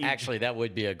don't let you. actually, that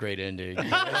would be a great ending. you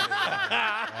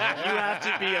have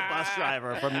to be a bus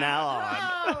driver from now on.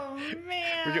 Oh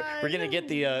man. We're gonna get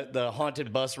the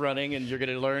haunted bus running, and you're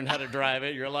gonna learn how to drive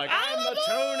it. You're like, I'm the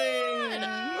tuning.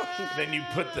 Then you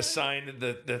put the sign,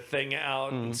 the thing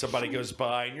out, and somebody goes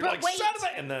by, and you're But like, wait. son of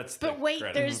a... And that's the But wait,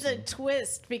 credits. there's a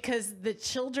twist because the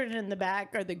children in the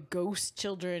back are the ghost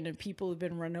children of people who've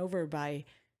been run over by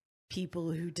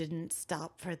people who didn't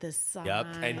stop for the sign.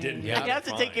 And didn't You have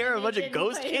to take care of a bunch of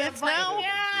ghost kids now.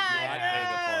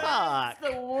 Yeah, Fuck.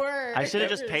 it's the worst. I should have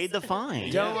just paid the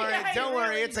fine. Don't worry, Yeah, don't you worry.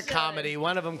 really It's a should. comedy.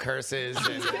 One of them curses.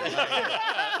 And,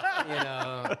 you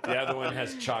know. The other one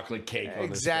has chocolate cake on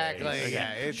Exactly. his face.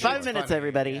 Yeah. It's 5 minutes, funny.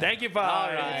 everybody. Thank you,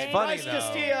 Bob. It's funny Bryce though.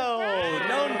 Castillo,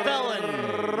 known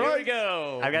felon. Here we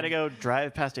go. I've got to go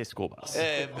drive past a school bus.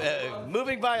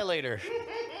 Moving violator.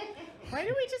 Why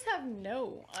do we just have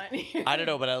no on here? I don't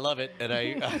know, but I love it, and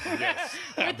I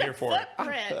I'm here for it.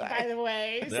 Footprint, by the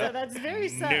way. So that's very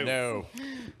sad. no.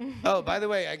 Oh, by the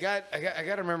way, I got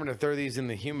to remember to throw these in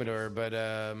the humidor, but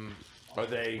Are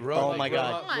they... Oh, my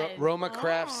God. Roma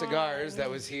Craft Cigars that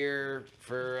was here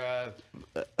for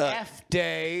F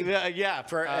Day. Yeah,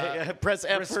 for press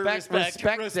F for respect.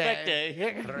 Respect Day.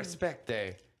 Day. Respect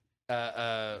Day.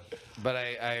 But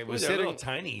I was They're sitting. little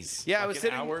tinies. Yeah, I was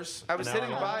Fucking sitting. hours. I was an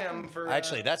sitting hour. by them for.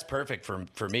 Actually, that's perfect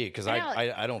for me because I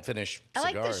know. I don't finish I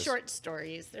like cigars. the short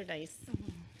stories. They're nice.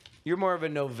 You're more of a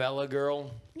novella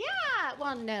girl. Yeah.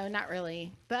 Well, no, not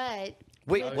really. But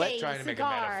Wait, with what? a Trying to make a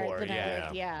cigar, metaphor, then I yeah.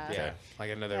 would- yeah. Yeah,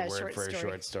 like another Yeah, word short for a story.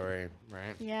 short story,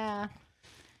 right? Yeah.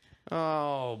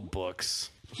 Oh, books.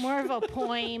 More of a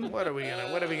poem. What are we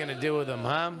gonna do with them,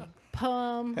 huh?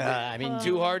 Poem. I mean,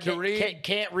 Too hard to read.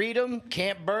 Can't read them.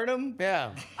 Can't burn them.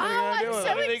 Yeah. Oh, I'm so What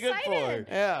are they good excited.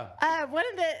 for? Yeah.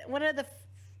 One of the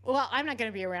well, I'm not going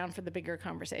to be around for the bigger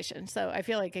conversation, so I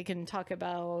feel like I can talk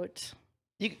about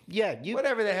You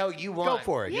Whatever the hell you want. go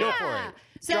for it. Go for it.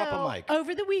 So Drop a mic.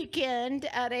 over the weekend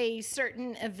at a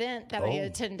certain event that I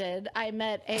attended, I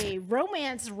met a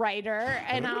romance writer,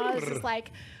 and I was just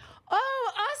like,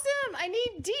 "Oh, awesome! I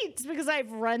need deets because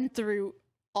I've run through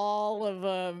all of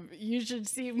them. You should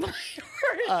see my worship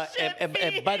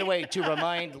And by the way, to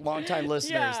remind longtime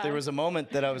listeners, Yeah. there was a moment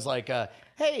that I was like, hey,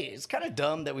 it's kind of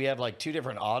dumb that we have like two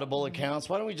different Audible accounts.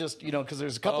 Why don't we just, because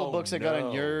there's a couple of books that got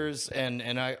on yours, and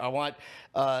I want,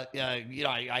 I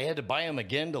had to buy them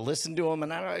again to listen to them,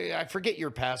 and I forget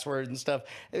your password and stuff.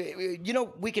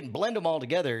 We can blend them all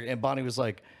together. And Bonnie was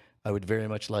like, I would very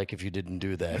much like if you didn't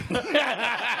do that. I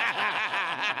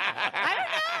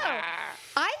don't know.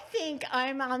 I think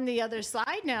I'm on the other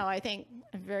side now. I think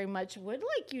I very much would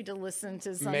like you to listen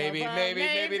to some Maybe of them.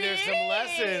 there's some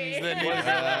lessons that need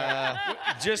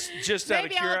Just out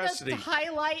of Maybe I'll just curiosity.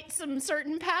 highlight some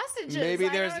certain passages. Maybe I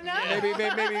there's don't know.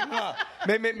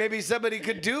 maybe somebody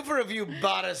could do for a few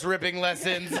bodice ripping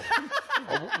lessons.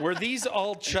 Were these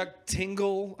all Chuck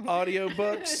Tingle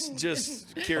audiobooks?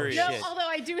 Just curious. No, although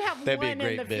I do have That'd be a one in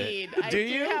great the bit. feed. I Do do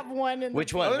you? have one in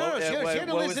Which the one? feed. Oh, no, she had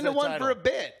to What was listen the to one title? for a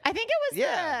bit. I think it was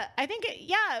Yeah.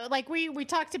 like we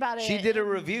talked about it. She did a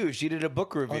review. She did a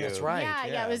book review. that's right.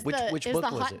 Yeah, it was Which the book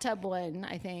the was hot it? tub one,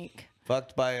 I think.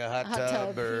 Fucked by a hot, hot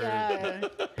tub, tub. or Yeah.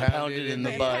 Pounded in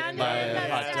the butt Pounded by in a the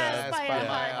hot ass tub. by a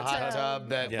hot tub.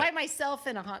 that By myself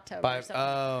in a hot tub. by, or something.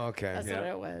 oh, okay. That's what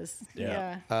it was.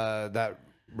 Yeah. Yeah. That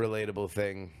relatable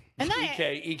thing. And then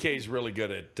EK is really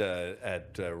good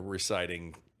at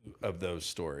reciting of those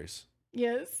stories.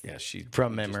 yes. Yeah, she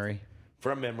From memory.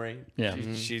 from memory. Yeah.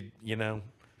 She I'm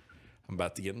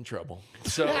about to get in trouble.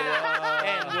 So,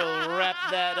 and we'll wrap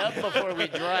that up before we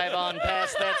drive on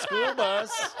past that school bus.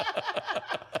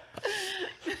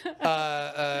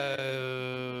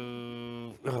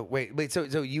 Wait.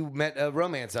 So you met a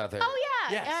romance author? Oh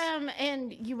yeah. Yes.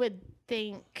 And you would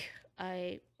think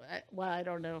I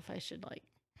don't know if I should like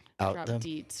Out drop them.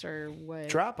 deets or what.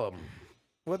 Drop them.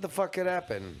 What the fuck could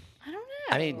happen? I don't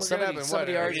know. I mean, What could somebody, happen?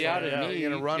 somebody What, already are outed you me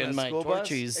gonna run in a my school bus?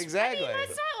 Torchies. Exactly.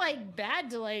 That's not like bad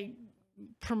to like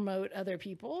promote other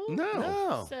people.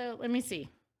 No. So let me see.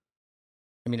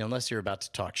 I mean, unless you're about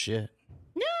to talk shit.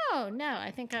 No.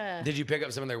 I think Did you pick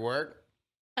up some of their work?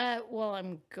 well,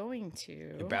 I'm going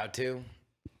to. About to.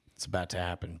 It's about to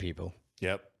happen, people.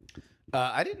 Yep.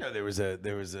 I didn't know there was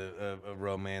a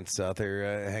romance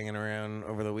author hanging around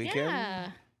over the weekend.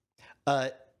 Yeah.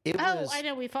 It Oh, was. I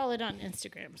know. We followed on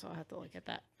Instagram, so I'll have to look at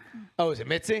that. Oh, is it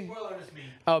Mitzi?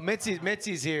 Oh,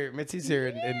 Mitzi's here. Mitzi's here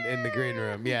in the green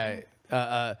room. Yeah.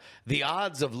 The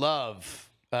Odds of Love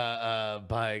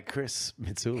by Chris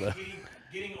Mitsula.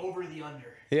 Getting over the under.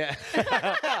 Yeah.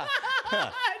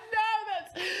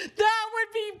 That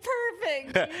would be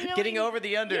perfect. You really- Getting over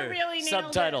the under. you really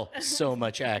nailed Subtitle: it. So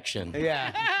much action.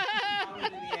 Yeah.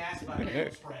 Pounded in the ass by a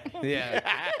little spread. Yeah.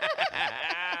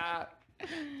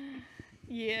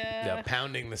 Yeah.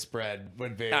 Pounding the spread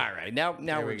would be. All right, now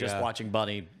There we're we just go. watching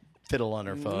Bunny fiddle on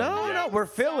her phone. No, we're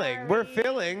filling. We're Sorry.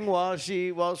 filling while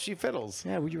she fiddles.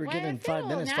 Yeah, we were Why given I 5 feel?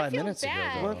 minutes Now I 5 feel minutes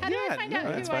bad. ago. How do I find out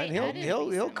that's who fine. I He'll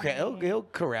added he'll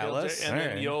corral us. And then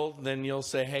Alright. you'll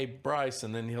say, "Hey, Bryce,"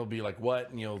 and then he'll be like, "What?"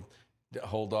 And you'll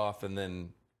hold off, and then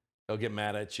he'll get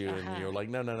mad at you, and you're like,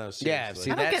 "No, seriously." Yeah, see,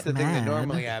 don't that's get the thing that mad.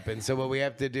 normally happens. So what we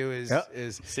have to do is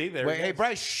See, there wait. it Hey, is.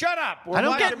 Bryce, shut up. We're I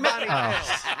don't watching get mad. Bonnie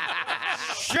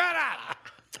Shut up.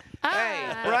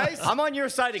 Hey, Bryce. I'm on your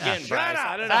side again, Bryce.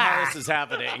 I don't know how this is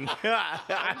happening.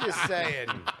 I'm just saying.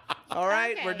 All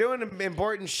right, Okay. we're doing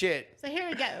important shit. So here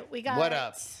we go. We got What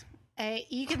up?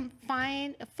 You can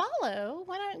follow.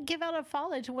 Why not give out a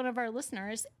follow to one of our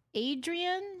listeners,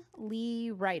 Adrian Lee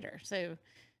Ryder. So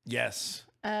Yes.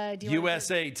 do you wanna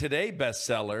USA Today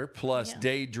bestseller plus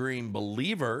Daydream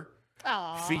Believer,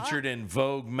 Aw. featured in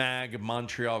Vogue Mag,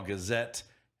 Montreal Gazette,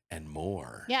 and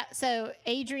more. Yeah. So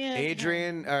Adrian.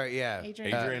 Adrian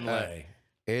Adrian Lay.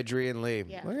 Adrian Lee.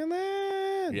 Yeah. Look at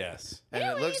that. Yes. And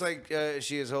it looks like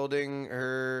she is holding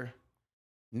her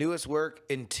newest work,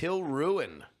 Until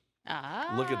Ruin.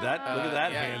 Look at that. Look at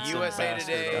that Yeah, handsome USA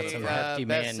bastard. Today Got some hefty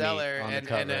man meat bestseller, on the and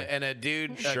cover. a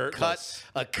dude, Shirtless.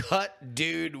 a cut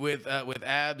dude with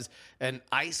abs and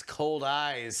ice cold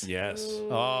eyes. Yes.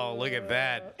 Oh, look at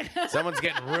that! Someone's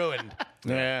getting ruined.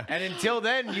 Yeah. And until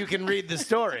then, you can read the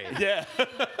story. Yeah.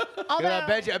 Although,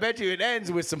 And I bet you it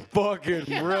ends with some fucking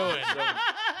ruin.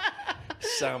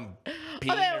 Some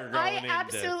peener although I going into.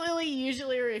 absolutely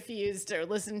usually refuse to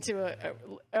listen to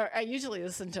or I usually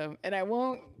listen to them, and I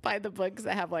won't buy the books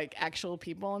that have like actual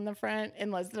people on the front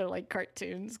unless they're like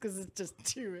cartoons because it's just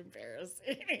too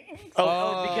embarrassing.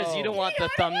 Oh, because you don't want the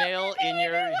thumbnail in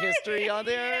your history on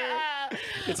there? Yeah.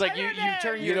 It's like I you don't know.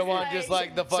 turn You your don't want just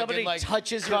like the fucking somebody like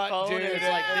touches your cut phone dude, and it's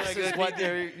like this is what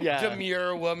they're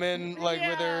demure woman like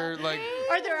with her like.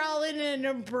 Or they're all in an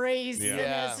embrace, and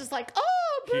Yeah. it's just like,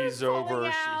 oh, boob's He's over.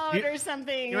 falling out or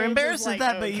something. You're and it's embarrassed just of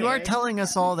like, that, but you are okay. telling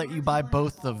us all that you buy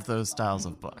both of those styles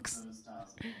of books.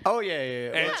 Oh yeah.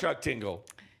 And Chuck Tingle.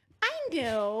 I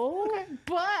know,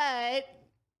 but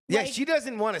Yeah, like- she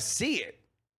doesn't want to see it.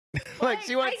 Like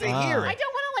she wants to I hear don't it. want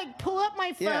to like pull up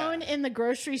my Yeah. phone in the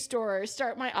grocery store,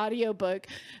 start my audiobook,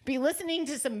 be listening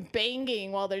to some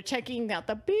banging while they're checking out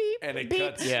the beep, And it beep,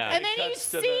 cuts- Yeah. and it then you cuts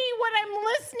to see the- what I'm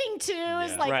listening to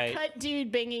is like Right. cut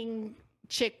dude banging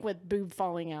chick with boob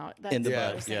falling out. That's In the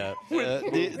Yeah. book, yeah.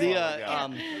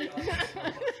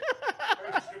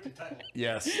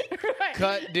 Yes. right.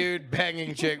 Cut dude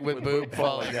banging chick with boob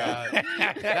falling out.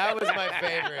 That was my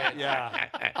favorite.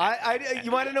 Yeah.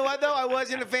 You want to know what though? I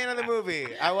wasn't a fan of the movie.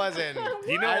 I wasn't.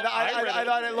 You know, I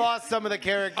thought it lost some of the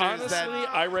characters. Honestly, that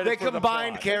I read they it for the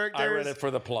combined plot. characters. I read it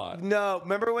for the plot. No,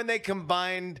 remember when they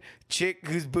combined chick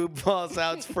whose boob falls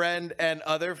out's friend and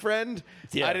other friend?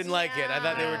 Yes. I didn't like it. I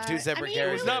thought they were two separate I mean,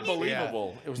 characters. It was not really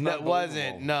believable. It was No, not it wasn't.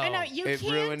 believable. No, I know, you it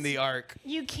can't- ruined the arc.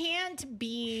 You can't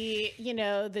be, you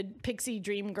know, the pixie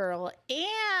dream girl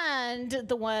and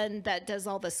the one that does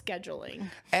all the scheduling.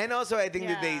 And also, I think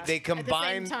that Yeah. they At the same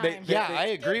combine. time. Yeah, I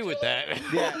agree with that.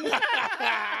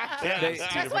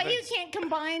 That's why you can't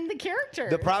combine the characters.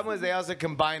 The problem was they also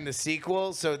combined the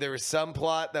sequel, so there was some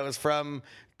plot that was from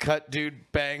Cut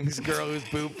Dude Bangs Girl Whose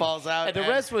Boob Falls Out, And the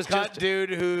rest was Cut just- Dude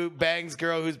Who Bangs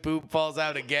Girl Whose Boob Falls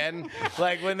Out again.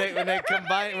 Like when they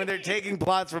combine, when they're taking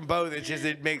plots from both,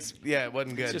 it makes it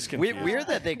wasn't good. Weird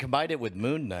that they combined it with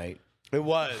Moon Knight. It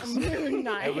was. Moon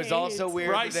Knight. It was also weird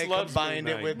Bryce that they loves combined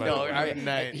Moon it with Knight, by the way. Moon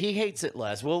Knight. He hates it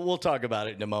less. We'll talk about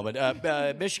it in a moment.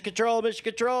 Mission Control, Mission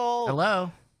Control.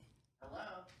 Hello.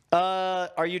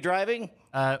 Are you driving?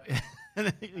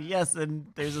 Yes, and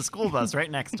there's a school bus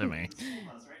right next to me.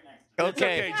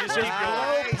 Okay, Just go keep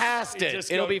going. past it.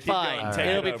 Just It'll go- be keep going. fine. Take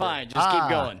It'll it be over. fine. Just keep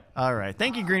going. All right.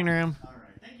 Thank you, Green Room.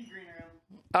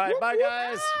 All right, bye,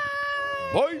 guys.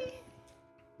 Bye.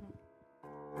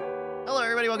 Hello,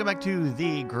 everybody. Welcome back to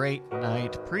the Great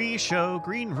Night Pre-Show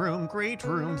Green Room, Great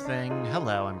Room thing.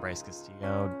 Hello, I'm Bryce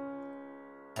Castillo,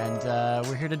 and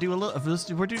we're here to do a little.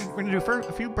 We're going to do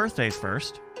a few birthdays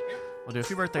first. We'll do a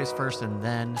few birthdays first, and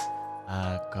then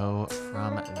go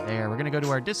from there. We're going to go to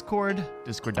our Discord,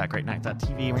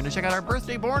 discord.greatnight.tv. We're going to check out our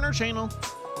birthday borner channel.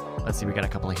 Let's see, we got a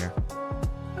couple here.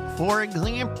 For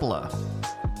example,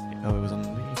 it was on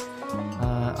the.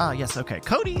 Yes, okay.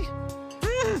 Cody.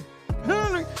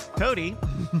 Cody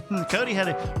had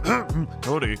a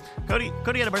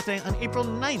Cody had a birthday on April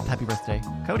 9th. Happy birthday,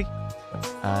 Cody.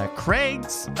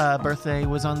 Craig's birthday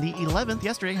was on the 11th,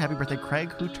 yesterday. Happy birthday,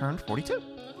 Craig, who turned 42.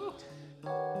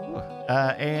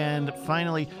 And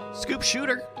finally, Scoop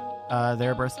Shooter.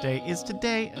 Their birthday is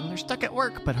today, and they're stuck at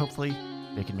work, but hopefully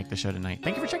they can make the show tonight.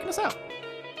 Thank you for checking us out.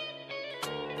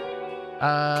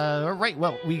 All right,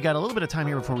 well, we got a little bit of time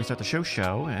here before we start the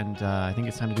show, and I think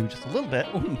it's time to do just a little bit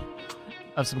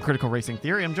of some critical racing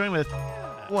theory. I'm joined with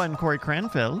one Corey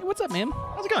Cranfield. What's up, man?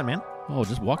 How's it going, man? Oh,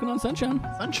 just walking on sunshine.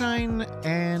 Sunshine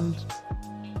and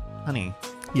honey.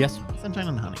 Yes. Sunshine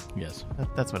and honey. Yes.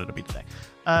 That's what it'll be today.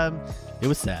 It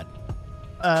was sad.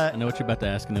 I know what you're about to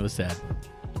ask, and it was sad.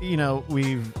 You know,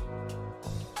 we've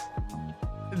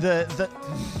the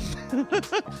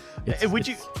would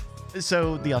you?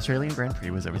 So the Australian Grand Prix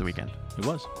was over the weekend, It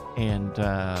was. and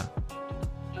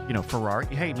you know, Ferrari.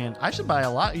 Hey, man, I should buy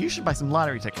a lot. You should buy some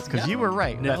lottery tickets because you were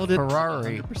right. That Nailed it.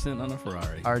 Ferrari 100% on a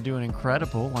Ferrari. are doing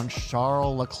incredible. On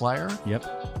Charles Leclerc Yep.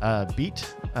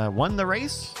 won the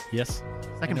race. Yes.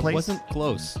 Second And place. It wasn't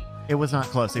close. It was not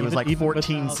close. It was like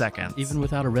 14 without- seconds. Even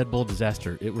without a Red Bull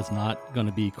disaster, it was not going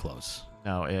to be close.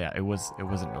 No, yeah, it wasn't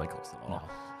really close at all.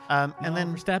 No. And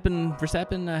then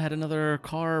Verstappen had another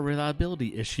car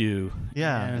reliability issue.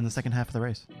 yeah, in And the second half of the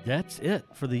race. that's it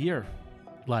for the year.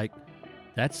 Like,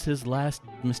 that's his last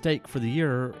mistake for the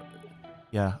year.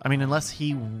 Yeah, I mean, unless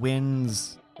he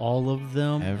wins, All of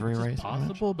them. Every which is race, pretty much.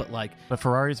 possible, but like but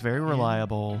Ferrari's very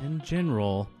reliable. in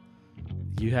general,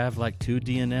 you have like 2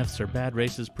 DNFs or bad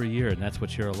races per year, and that's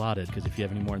what you're allotted. Because if you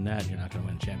have any more than that, you're not going to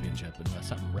win a championship unless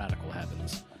something radical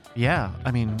happens. Yeah,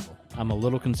 I mean, I'm a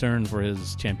little concerned for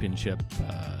his championship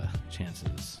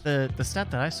chances. the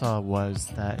stat that I saw was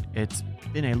that it's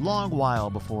been a long while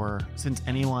since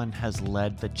anyone has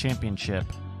led the championship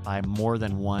by more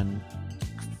than one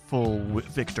full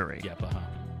victory. Yep.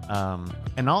 Uh-huh.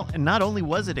 And not only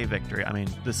was it a victory, I mean,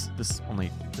 this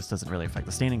doesn't really affect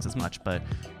the standings as much, but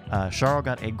Charles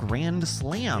got a grand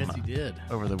slam Yes, he did.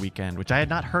 over the weekend, which I had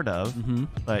not heard of. Mm-hmm.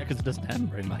 But Because it doesn't happen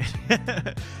very much.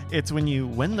 it's when you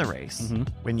win the race, Mhm.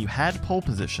 when you had pole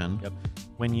position, Yep.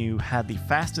 when you had the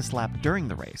fastest lap during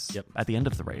the race, Yep. at the end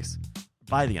of the race,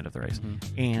 by the end of the race, Mhm.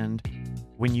 and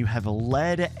when you have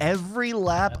led every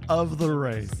lap of the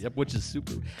race. Yep, which is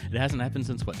super. It hasn't happened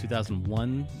since what,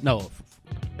 2001? No,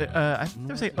 I think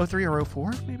they say 03 or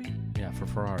 04, maybe? yeah, for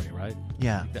Ferrari, right?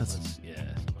 Yeah, That that's, was, yeah,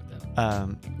 something like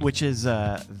that. which is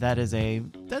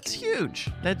that's huge.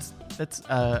 That's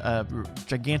a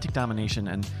gigantic domination,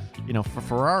 and you know, for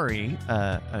Ferrari,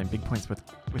 I mean, big points with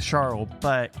Charles,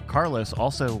 but Carlos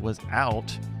also was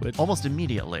out Which- almost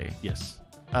immediately. Yes.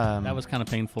 Um, That was kind of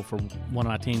painful for one of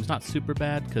my teams. Not super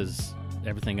bad because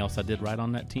everything else I did right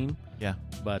on that team. yeah.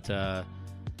 But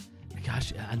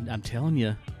gosh, I'm telling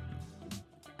you,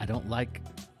 I don't like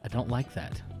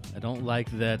that. I don't like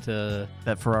that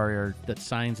That Ferrari are. that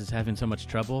Sainz is having so much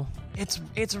trouble. It's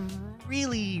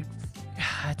really.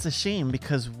 It's a shame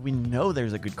because we know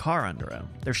there's a good car under him.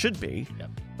 There should be. Yep.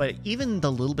 But even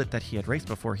the little bit that he had raced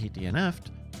before he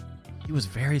DNF'd, he was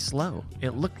very slow.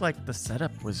 It looked like the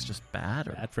setup was just bad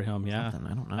or Bad for him, yeah.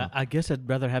 something. I don't know. I guess I'd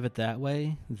rather have it that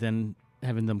way than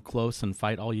having them close and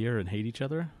fight all year and hate each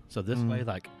other. So this way,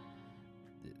 like,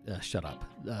 shut up.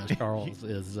 Charles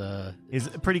is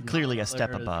pretty clearly a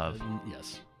step above,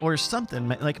 yes. or something.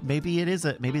 Like maybe it is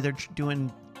maybe they're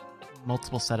doing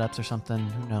multiple setups or something.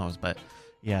 Who knows? But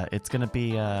yeah, it's gonna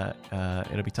be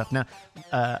it'll be tough. Now,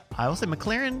 I will say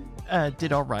McLaren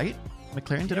did all right.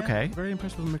 McLaren did okay. Very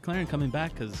impressed with McLaren coming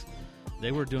back because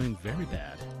they were doing very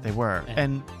bad. They were,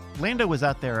 and Lando was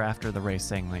out there after the race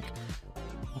saying like,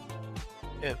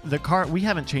 the car, we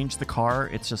haven't changed the car.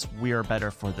 It's just we are better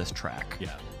for this track.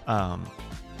 Yeah.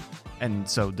 And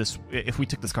so if we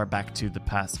took this car back to the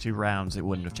past 2 rounds, it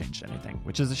wouldn't have changed anything,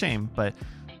 which is a shame. But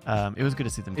it was good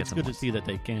to see them get some. It's good to see that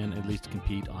they can at least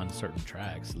compete on certain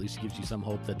tracks. At least it gives you some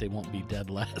hope that they won't be dead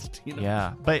last. You know?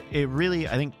 Yeah, but it really,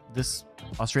 I think this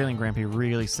Australian Grand Prix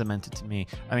really cemented to me.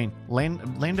 I mean,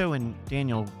 Lando and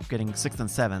Daniel getting 6th and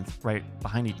 7th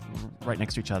right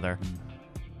next to each other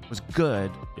was good.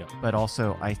 Yeah. But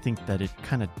also, I think that it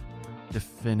kind of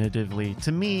definitively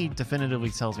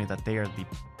tells me that they are the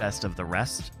best of the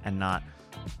rest and not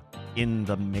in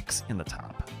the mix in the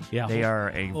top. Yeah, they are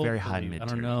a very high mid. I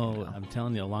don't know. I'm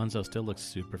telling you, Alonso still looks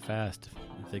super fast.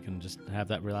 If they can just have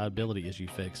that reliability issue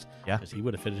fixed, yeah, because he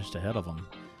would have finished ahead of them.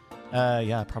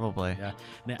 Yeah, probably. Yeah.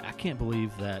 Now I can't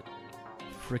believe that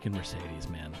freaking Mercedes,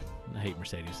 man. I hate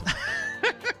Mercedes.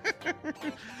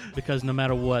 Because no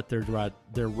matter what, they're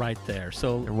right there.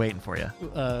 So they're waiting for you.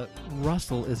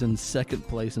 Russell is in 2nd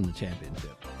place in the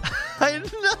championship. I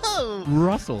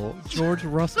know. George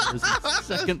Russell is in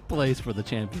 2nd place for the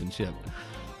championship.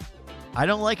 I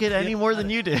don't like it any more than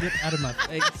you did. Get out of my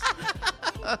face.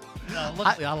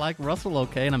 Luckily, I like Russell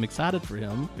okay, and I'm excited for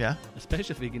him. Yeah.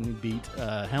 Especially if he can beat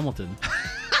Hamilton.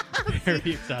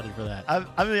 Very excited for that.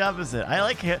 I'm the opposite. I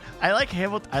like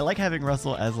Hamilton. I like having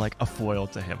Russell as like a foil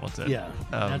to Hamilton. Yeah,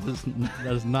 that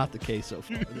is not the case so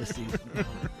far this season,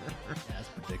 as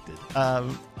predicted.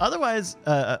 Otherwise,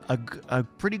 a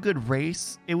pretty good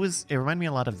race. It reminded me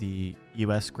a lot of the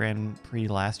U.S. Grand Prix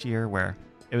last year, where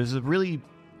it was a really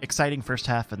exciting first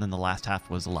half, and then the last half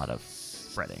was a lot of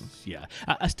fretting. Yeah,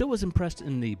 I still was impressed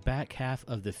in the back half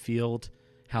of the field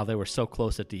how they were so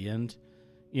close at the end.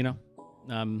 You know.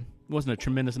 Wasn't a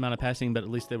tremendous amount of passing, but at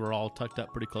least they were all tucked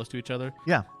up pretty close to each other.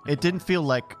 Yeah, it didn't feel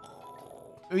like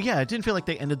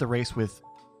they ended the race with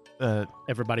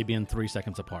everybody being 3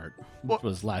 seconds apart, which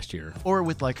was last year, or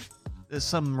with like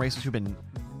some racers who've been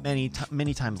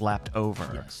many times lapped over.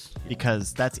 Yes,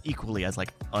 because that's equally as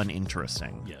like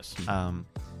uninteresting. Yes. And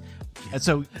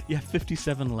so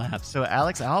 57 laps. So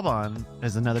Alex Albon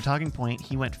is another talking point.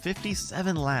 He went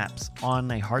 57 laps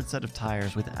on a hard set of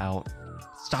tires without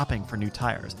stopping for new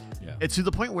tires. Yeah. It's to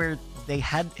the point where he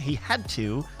had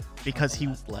to, because he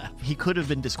could have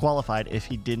been disqualified if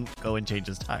he didn't go and change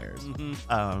his tires.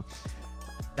 Mm-hmm.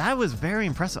 That was very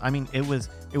impressive. I mean, it was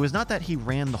not that he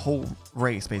ran the whole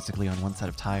race basically on one set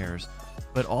of tires,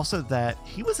 but also that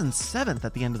he was in 7th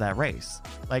at the end of that race.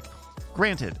 Like,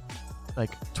 granted,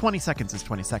 like 20 seconds is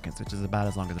 20 seconds, which is about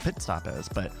as long as a pit stop is,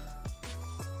 but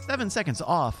 7 seconds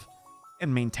off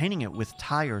and maintaining it with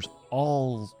tires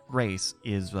all race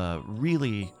is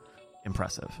really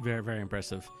impressive. Very, very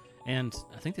impressive. And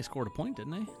I think they scored a point,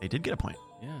 didn't they? They did get a point.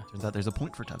 Yeah. Turns out there's a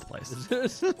point for 10th place.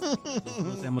 Let's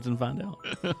Hamilton find out.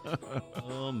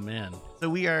 Oh, man. So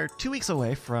we are 2 weeks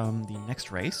away from the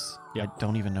next race. Yeah. I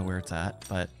don't even know where it's at,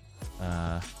 but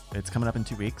it's coming up in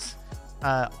 2 weeks.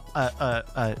 A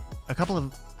couple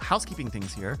of housekeeping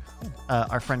things here.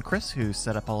 Our friend Chris, who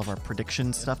set up all of our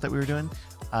prediction stuff that we were doing,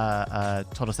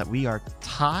 told us that we are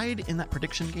tied in that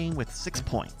prediction game with 6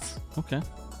 points. Okay.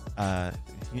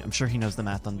 I'm sure he knows the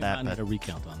math on that. I need a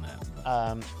recount on that.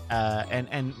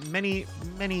 And many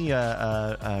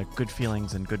good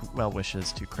feelings and good well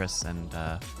wishes to Chris and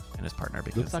his partner,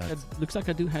 because looks like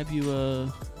I do have you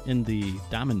in the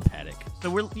Diamond Paddock. So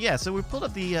we pulled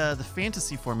up the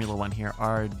fantasy Formula One here.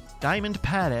 Our Diamond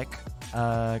Paddock.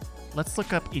 Let's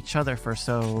look up each other first.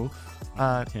 So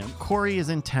Corey is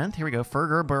in 10th. Here we go.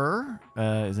 Ferger Burr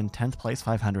is in 10th place,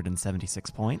 576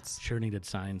 points. Sure needed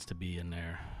signs to be in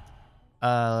there.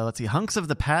 Let's see. Hunks of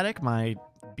the Paddock, my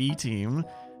B team,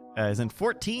 is in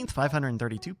 14th,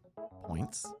 532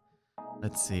 points.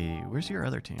 Let's see. Where's your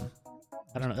other team?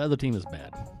 I don't know. The other team is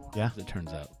bad. Yeah, as it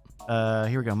turns out.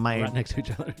 Here we go. Right next to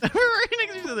each other. We're right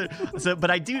next to each other. So,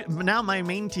 but I do now. My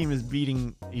main team is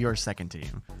beating your second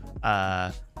team.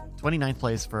 29th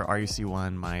place for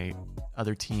RUC1. My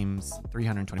other team's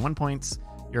 321 points.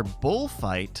 Your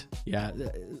bullfight,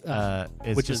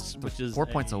 is 4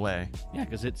 points away. Yeah,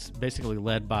 because it's basically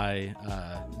led by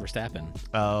Verstappen.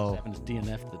 Oh, Verstappen's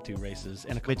DNF'd the 2 races,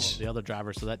 and a couple of the other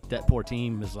drivers. So that poor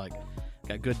team is like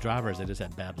got good drivers. They just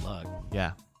had bad luck.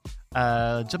 Yeah.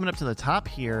 Jumping up to the top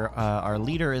here, our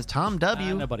leader is Tom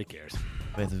W. Nobody cares.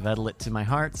 with Vedlet to My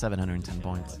Heart, 710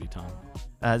 points. Love you, Tom.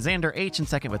 Xander H in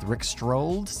second with Rick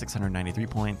Strolled, 693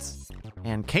 points.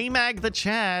 And K-Mag the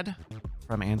Chad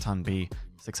from Anton B,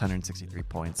 663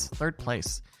 points. Third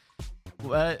place.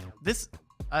 I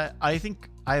think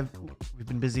we've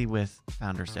been busy with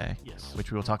Founders Day, Yes.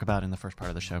 which we will talk about in the first part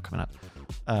of the show coming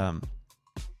up.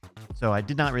 So I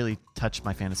did not really touch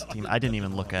my fantasy team. I didn't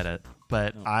even look at it.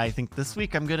 But I think this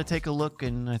week I'm going to take a look,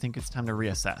 and I think it's time to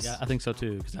reassess. Yeah, I think so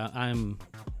too. Because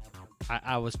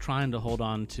I was trying to hold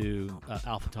on to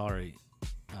AlphaTauri.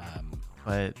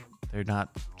 But they're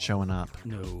not showing up.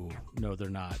 No, they're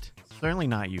not. Certainly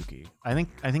not Yuki. I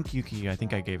think Yuki. I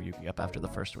think I gave Yuki up after the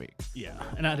first week. Yeah,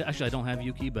 and I don't have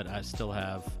Yuki, but I still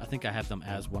have. I think I have them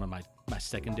as one of my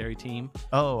secondary team.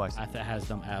 Oh, I see. Has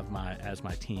them as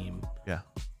my team. Yeah.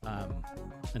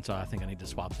 And so I think I need to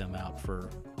swap them out for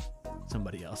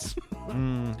somebody else.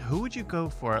 Who would you go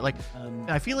for? Like,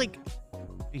 I feel like,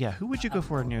 yeah. Who would you go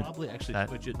for near Probably actually that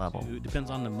switch it level? to.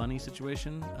 Depends on the money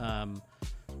situation.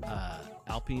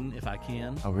 Alpine, if I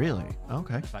can. Oh, really?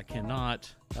 Okay. If I cannot,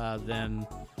 then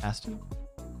Aston?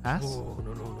 Haas?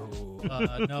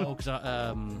 no,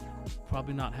 because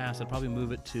probably not Haas. I'd probably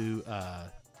move it to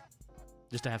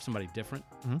just to have somebody different.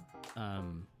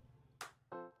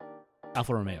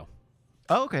 Alfa Romeo.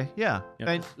 Oh, okay. Yeah.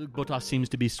 Yeah, Bottas seems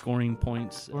to be scoring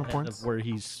points, Scoring ahead points? of where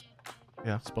he's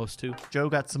Yeah. supposed to. Joe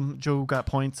got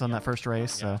points on that first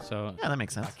race. So So yeah, that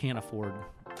makes sense. I can't afford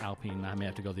Alpine. I may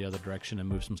have to go the other direction and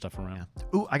move some stuff around.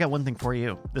 Ooh, I got one thing for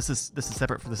you. This is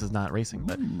separate. This is not racing,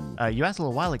 but you asked a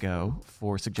little while ago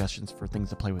for suggestions for things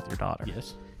to play with your daughter.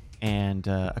 Yes. And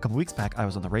a couple weeks back, I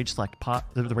was on the Rage Select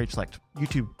the Rage Select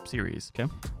YouTube series. Okay.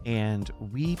 And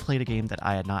we played a game that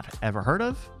I had not ever heard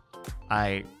of.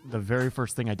 The very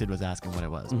first thing I did was ask him what it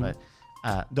was, but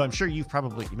though I'm sure you've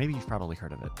probably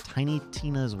heard of it. Tiny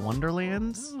Tina's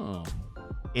Wonderlands. Oh,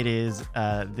 It is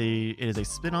it is a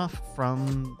spin-off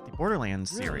from the Borderlands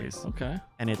series, okay.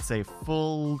 and it's a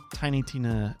full Tiny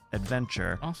Tina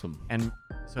adventure. Awesome. And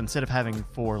so instead of having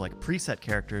 4 like preset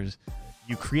characters,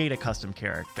 you create a custom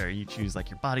character. You choose like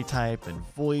your body type and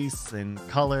voice and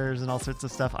colors and all sorts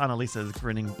of stuff. Annalisa's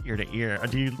grinning ear to ear.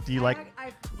 Do you like?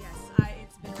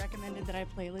 It's been recommended that I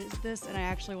play this, and I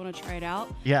actually want to try it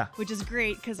out. Yeah. Which is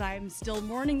great because I'm still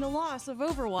mourning the loss of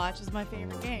Overwatch as my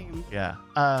favorite game. Yeah.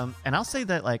 And I'll say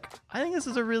that like I think this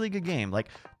is a really good game. Like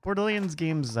Borderlands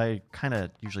games, I kind of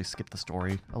usually skip the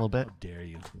story a little bit. How dare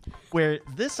you? Where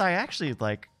this, I actually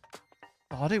like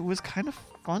thought it was kind of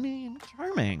funny and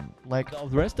charming. Like The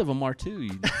rest of them are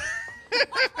too.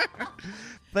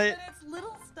 but it's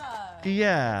little stuff.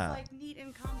 yeah. It's like neat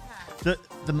and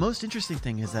compact. The most interesting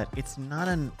thing is that it's not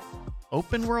an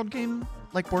open world game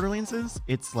like Borderlands is.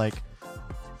 It's like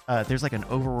there's like an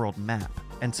overworld map,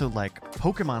 and so like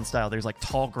Pokemon style, there's like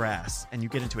tall grass, and you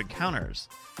get into encounters.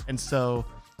 And so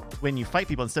when you fight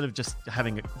people, instead of just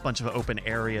having a bunch of open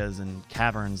areas and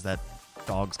caverns that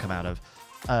dogs come out of,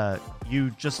 you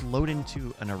just load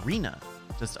into an arena,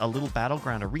 just a little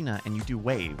battleground arena, and you do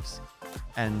waves.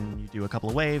 And you do a couple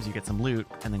of waves, you get some loot,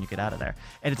 and then you get out of there.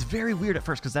 And it's very weird at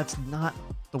first because that's not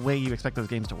the way you expect those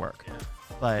games to work.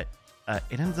 But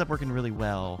it ends up working really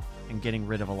well and getting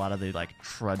rid of a lot of the like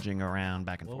trudging around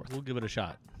back and forth. We'll give it a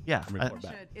shot. Yeah, and I report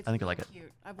back. It's think you'll really like it.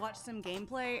 cute. I've watched some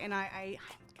gameplay, and I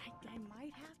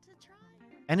might have to try.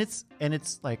 and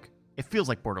it's like it feels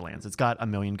like Borderlands. It's got a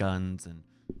million guns and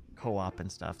co-op and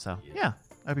stuff. So yeah,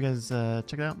 I hope you guys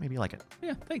check it out. Maybe you like it.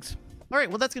 Yeah, thanks. All right,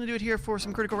 well, that's going to do it here for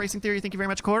some Critical Racing Theory. Thank you very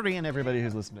much, Corey, and everybody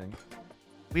who's listening.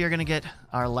 We are going to get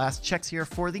our last checks here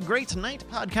for the Great Night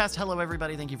podcast. Hello,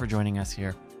 everybody. Thank you for joining us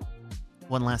here.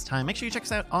 One last time, make sure you check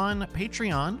us out on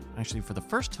Patreon. Actually, for the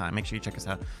first time, make sure you check us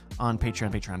out on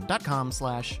Patreon,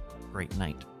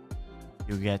 patreon.com/greatnight.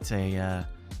 You'll get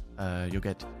a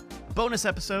bonus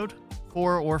episode,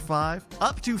 4 or 5,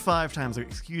 up to 5 times a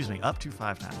week.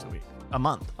 A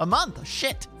month.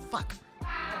 Shit. Fuck.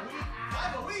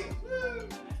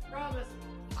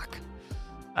 Fuck.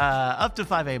 Up to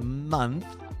 5 a month.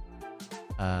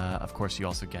 Of course, you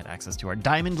also get access to our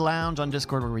Diamond Lounge on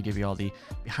Discord, where we give you all the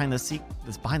behind the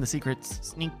secrets,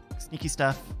 sneaky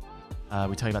stuff.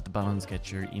 We tell you about the bones,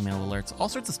 get your email alerts, all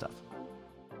sorts of stuff.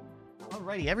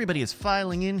 Alrighty, everybody is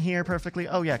filing in here perfectly.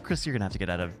 Oh yeah, Chris, you're gonna have to get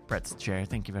out of Brett's chair.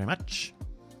 Thank you very much.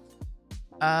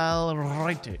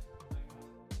 Alrighty.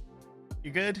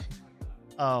 You good?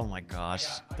 Oh my gosh,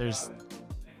 there's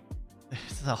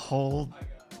a whole.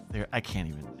 I can't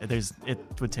even. It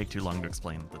would take too long to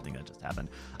explain the thing that just happened.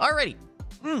 Alrighty,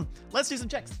 let's do some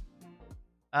checks.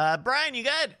 Brian, you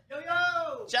good?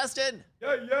 Yo. Justin.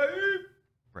 Yo.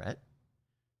 Brett.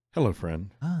 Hello,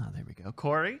 friend. Ah, there we go.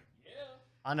 Corey. Yeah.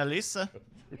 Annalisa.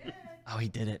 Oh, he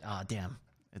did it. Oh, damn.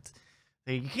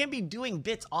 You can't be doing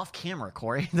bits off camera,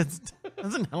 Corey. That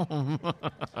doesn't help.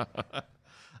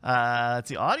 Let's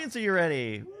see. Audience, are you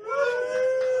ready?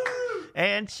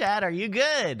 And chat, are you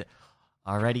good?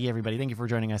 Alrighty, everybody. Thank you for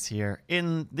joining us here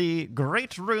in the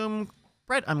great room.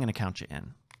 Brett, I'm going to count you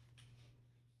in.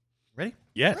 Ready?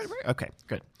 Yes. Ready? Okay,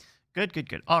 good.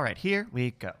 Good. All right, here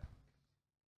we go.